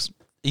wear socks.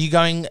 Are you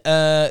going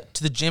to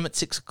the gym at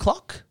 6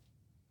 o'clock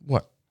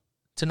What?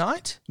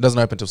 tonight? It doesn't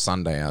open till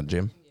Sunday, our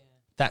gym.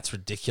 That's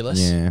ridiculous.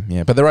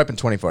 Yeah. But they're open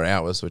 24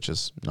 hours, which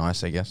is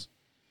nice, I guess.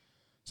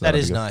 So That that'll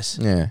is be good. nice.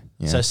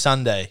 Yeah. So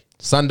Sunday.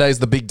 Sunday's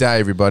the big day,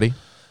 everybody.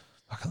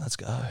 Fucking let's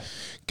go.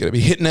 Gonna be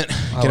hitting it.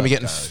 Gonna be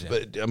getting.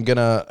 like I'm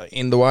gonna,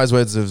 in the wise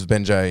words of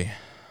Ben J,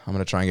 I'm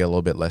gonna try and get a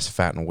little bit less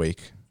fat and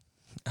weak.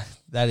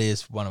 That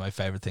is one of my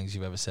favorite things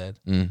you've ever said.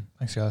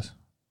 Thanks, guys.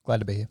 Glad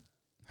to be here.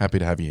 Happy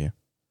to have you here.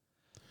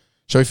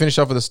 Shall we finish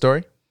off with a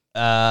story?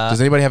 Uh,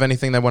 Does anybody have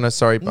anything they want to?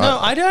 Sorry, no,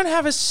 I don't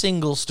have a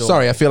single story.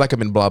 sorry. I feel like I've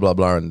been blah blah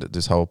blah in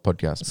this whole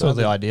podcast. That's sort of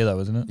the idea, though,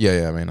 isn't it?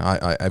 Yeah. I mean,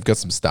 I've got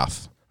some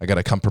stuff. I got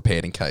to come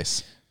prepared in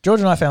case. George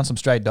and I found some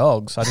stray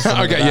dogs. I just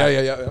Okay.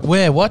 Yeah.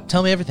 Where? What?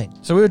 Tell me everything.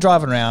 So we were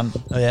driving around.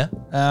 Oh,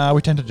 yeah?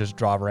 We tend to just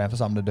drive around for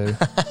something to do.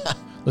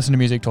 Listen to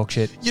music, talk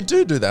shit. You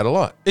do that a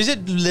lot Is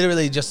it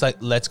literally just like,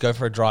 let's go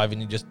for a drive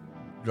and you just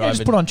drive Yeah,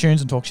 just put on tunes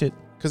and talk shit.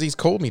 because he's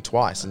called me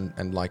twice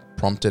and like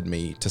prompted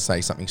me to say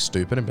something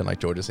stupid and been like,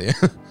 George is here.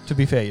 To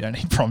be fair, you don't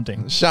need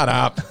prompting. Shut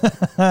up.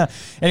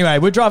 Anyway,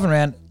 we're driving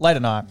around late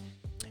at night,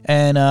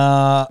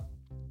 and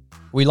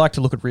we like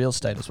to look at real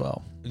estate as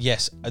well.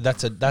 Yes,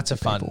 that's a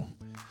fun.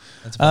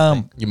 That's a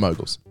fun thing. You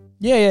moguls.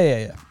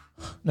 Yeah.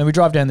 Then we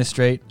drive down this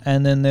street,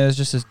 and then there's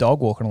just this dog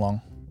walking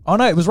along. Oh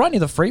no, it was right near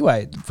the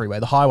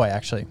the highway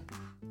actually.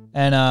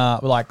 And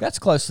we're like, that's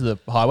close to the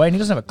highway, and he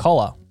doesn't have a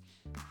collar.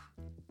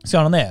 What's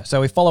going on there?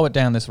 So we follow it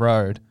down this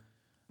road,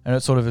 and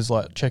it sort of is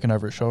like checking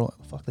over its shoulder, like,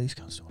 the fuck these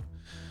guys doing?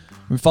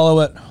 We follow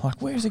it,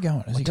 like, where's he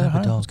going? Is he going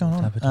home? What's going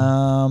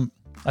on?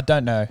 I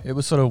don't know. It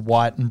was sort of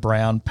white and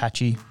brown,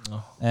 patchy,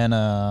 and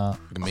Like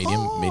a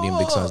medium,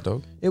 big sized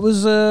dog. it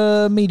was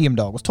a medium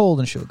dog. It was taller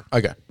than Shug.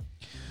 Okay.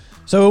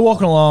 So we're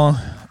walking along,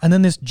 and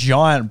then this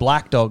giant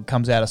black dog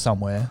comes out of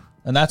somewhere,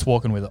 and that's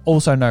walking with it.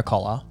 Also no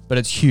collar, but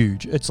it's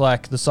huge. It's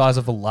like the size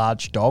of a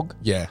large dog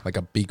Yeah, like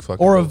a big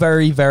fucking. or a dog.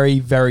 very, very,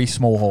 very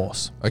small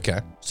horse. Okay.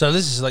 So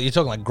this is like, you're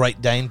talking like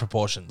Great Dane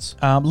proportions.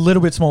 A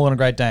little bit smaller than a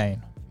Great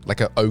Dane, Like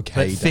a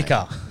okay. but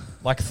thicker.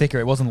 Like thicker.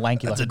 It wasn't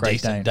lanky That's like a a Great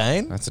decent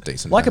Dane. Dane. That's a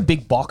decent. Like a Dane.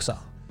 big boxer.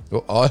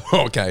 Oh,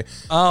 okay.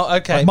 Oh,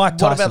 okay. Like Mike What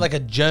Tyson. about like a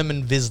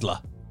German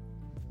Vizsla?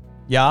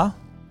 Yeah?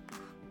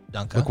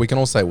 Dunker. Look, we can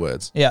all say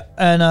words. Yeah,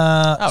 and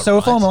so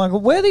we're following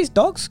like, where are these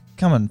dogs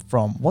coming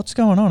from? What's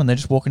going on? And they're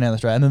just walking down the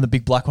street, and then the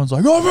big black one's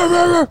like, oh,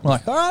 we're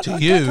like, all right,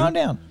 okay, calm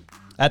down.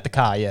 At the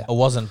car, yeah. It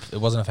wasn't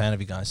a fan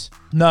of you guys.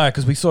 No,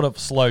 because we sort of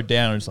slowed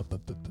down and just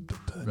like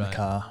in the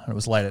car, and it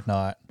was late at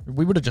night.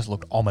 We would have just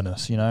looked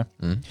ominous, you know.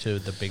 To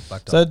the big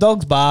black dog. So the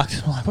dogs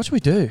barked. I'm like, what should we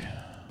do?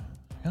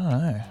 I don't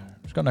know.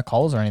 We've got no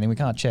collars or anything. We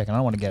can't check, and I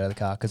don't want to get out of the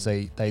car because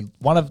they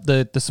one of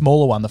the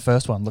smaller one, the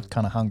first one, looked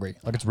kind of hungry,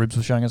 like its ribs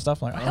were showing and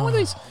stuff. Like, how are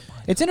these?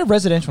 It's in a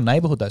residential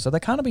neighborhood though, so they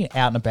can't have been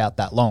out and about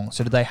that long.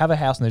 So did they have a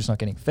house and they're just not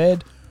getting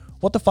fed?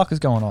 What the fuck is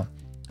going on?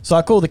 So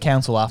I called the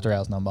council after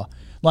hours number. I'm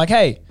like,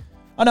 hey,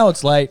 I know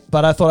it's late,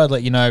 but I thought I'd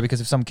let you know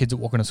because if some kids are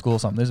walking to school or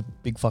something, there's a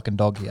big fucking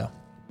dog here.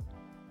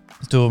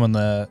 There's two of them,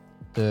 and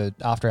the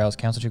after hours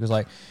council chick was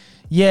like,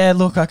 yeah,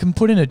 look, I can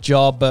put in a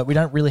job, but we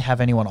don't really have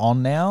anyone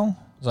on now.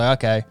 I was like,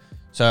 okay.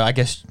 So I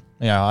guess,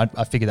 you know,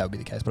 I figured that would be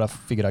the case, but I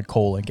figured I'd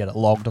call and get it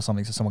logged or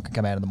something so someone can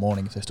come out in the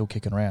morning if they're still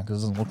kicking around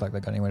because it doesn't look like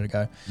they've got anywhere to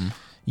go.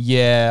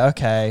 Yeah,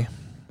 okay.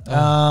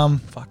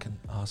 Fucking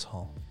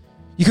asshole.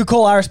 You could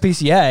call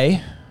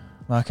RSPCA.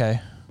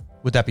 Okay.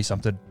 Would that be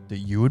something that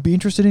you would be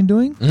interested in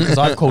doing? Because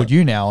I've called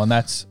you now, and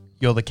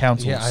you're the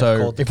council. Yeah,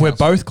 so if we're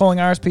both calling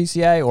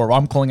RSPCA or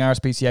I'm calling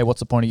RSPCA, what's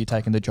the point of you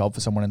taking the job for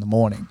someone in the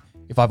morning?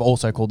 If I've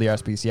also called the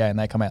RSPCA and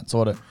they come out and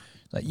sort it.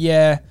 Like,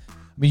 yeah, I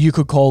mean, you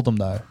could call them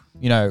though,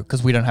 you know,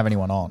 because we don't have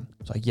anyone on.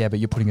 It's like, yeah, but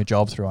you're putting a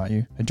job through, aren't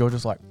you? And George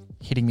was like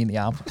hitting me in the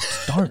arm. Like,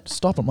 don't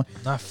stop. I'm like,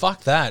 no,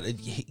 fuck that.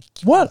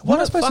 What am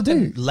I supposed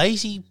to do?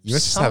 Lazy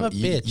son of a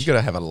bitch. You got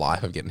to have a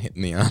life of getting hit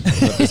in the arm at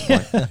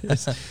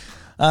this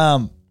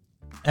point.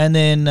 And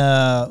then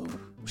I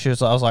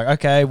was like,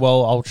 okay,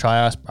 well, I'll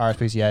try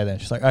RSPCA then.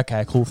 She's like,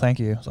 okay, cool, thank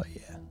you. I was like,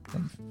 yeah,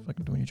 thank you for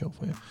fucking doing your job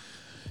for you.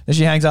 Then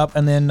she hangs up,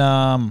 and then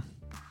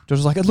George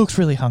was like, it looks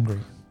really hungry.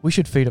 We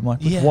should feed him.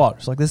 Like, with what?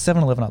 She's like, there's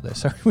 7-Eleven up there.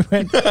 So we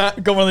went,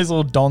 got one of these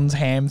little Don's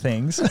ham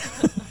things.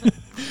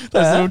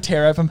 Those little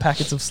tear open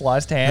packets of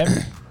sliced ham.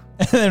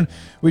 And then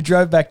we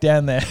drove back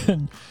down there,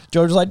 and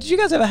George was like, did you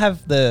guys ever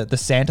have the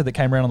Santa that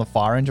came around on the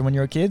fire engine when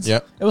you were kids?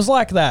 Yep. It was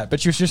like that, but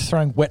she was just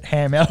throwing wet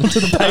ham out onto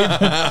the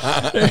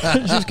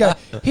pavement. She just go,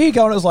 here you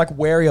go, and it was like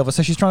wary of her.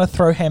 So she's trying to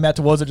throw ham out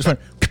towards it, just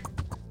went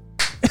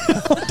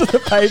onto the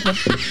pavement.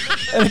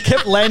 And it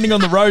kept landing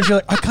on the road. She's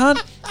like, I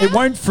can't, it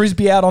won't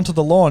frisbee out onto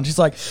the lawn. She's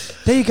like,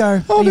 there you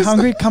go. Are you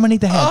hungry? Come and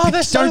eat the ham.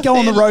 Don't go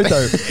on the road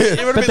though.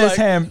 But there's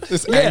ham.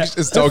 This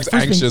dog's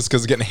anxious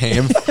because it's getting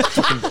ham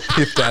fucking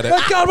piffed at it.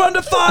 I got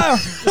under fire.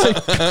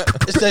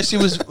 So she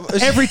was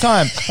every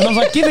time. And I was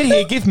like, give it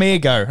here. Give me a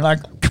go. And like,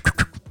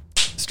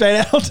 straight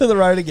out onto the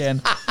road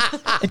again.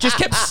 It just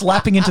kept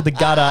slapping into the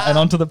gutter and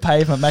onto the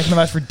pavement, making the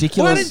most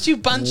ridiculous. Why didn't you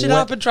bunch it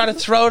up and try to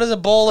throw it as a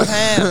ball of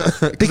ham?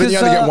 Because then you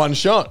only get one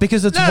shot.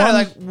 Because it's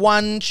like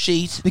one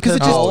sheet. Because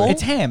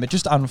it's ham. It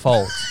just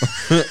unfolds.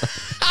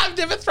 I've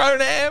never thrown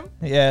ham.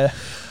 Yeah.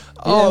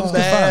 Oh,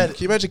 man.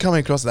 Can you imagine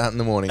coming across that in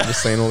the morning,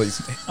 just seeing all these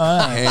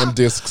ham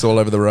discs all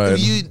over the road?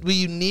 Were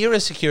you near a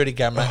security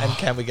camera, and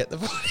can we get the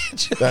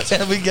footage?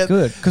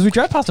 Good. Because we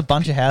drove past a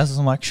bunch of houses.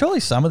 I'm like, surely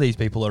some of these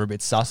people are a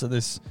bit sus at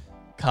this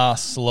car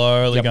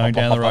slowly going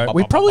down the road.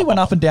 We probably went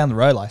up and down the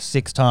road like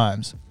 6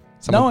 times.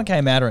 No one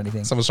came out or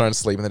anything. Someone's trying to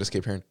sleep and they just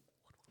keep hearing.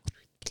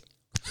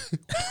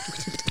 What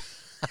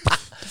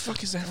the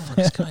fuck is that?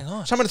 What's going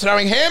on? Someone's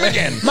throwing ham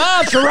again.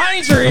 Mom,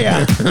 terrains are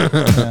here.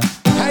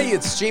 Hey,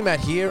 it's GMAT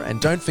here,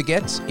 and don't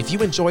forget, if you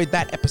enjoyed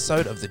that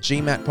episode of the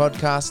GMAT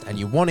podcast and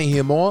you want to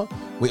hear more,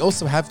 we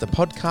also have the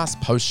podcast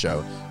post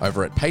show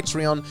over at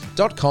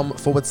patreon.com/the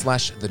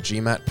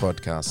GMAT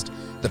podcast.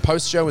 The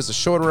post show is a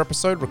shorter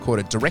episode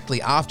recorded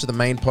directly after the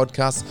main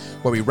podcast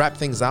where we wrap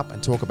things up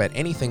and talk about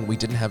anything we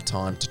didn't have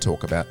time to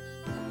talk about.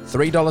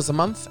 $3 a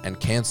month and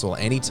cancel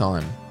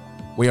anytime.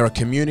 We are a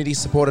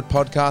community-supported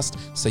podcast,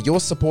 so your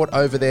support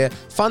over there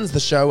funds the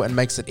show and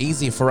makes it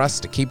easier for us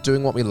to keep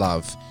doing what we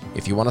love.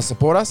 If you want to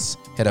support us,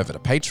 head over to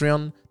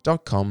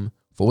patreon.com/the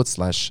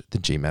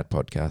GMAT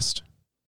podcast.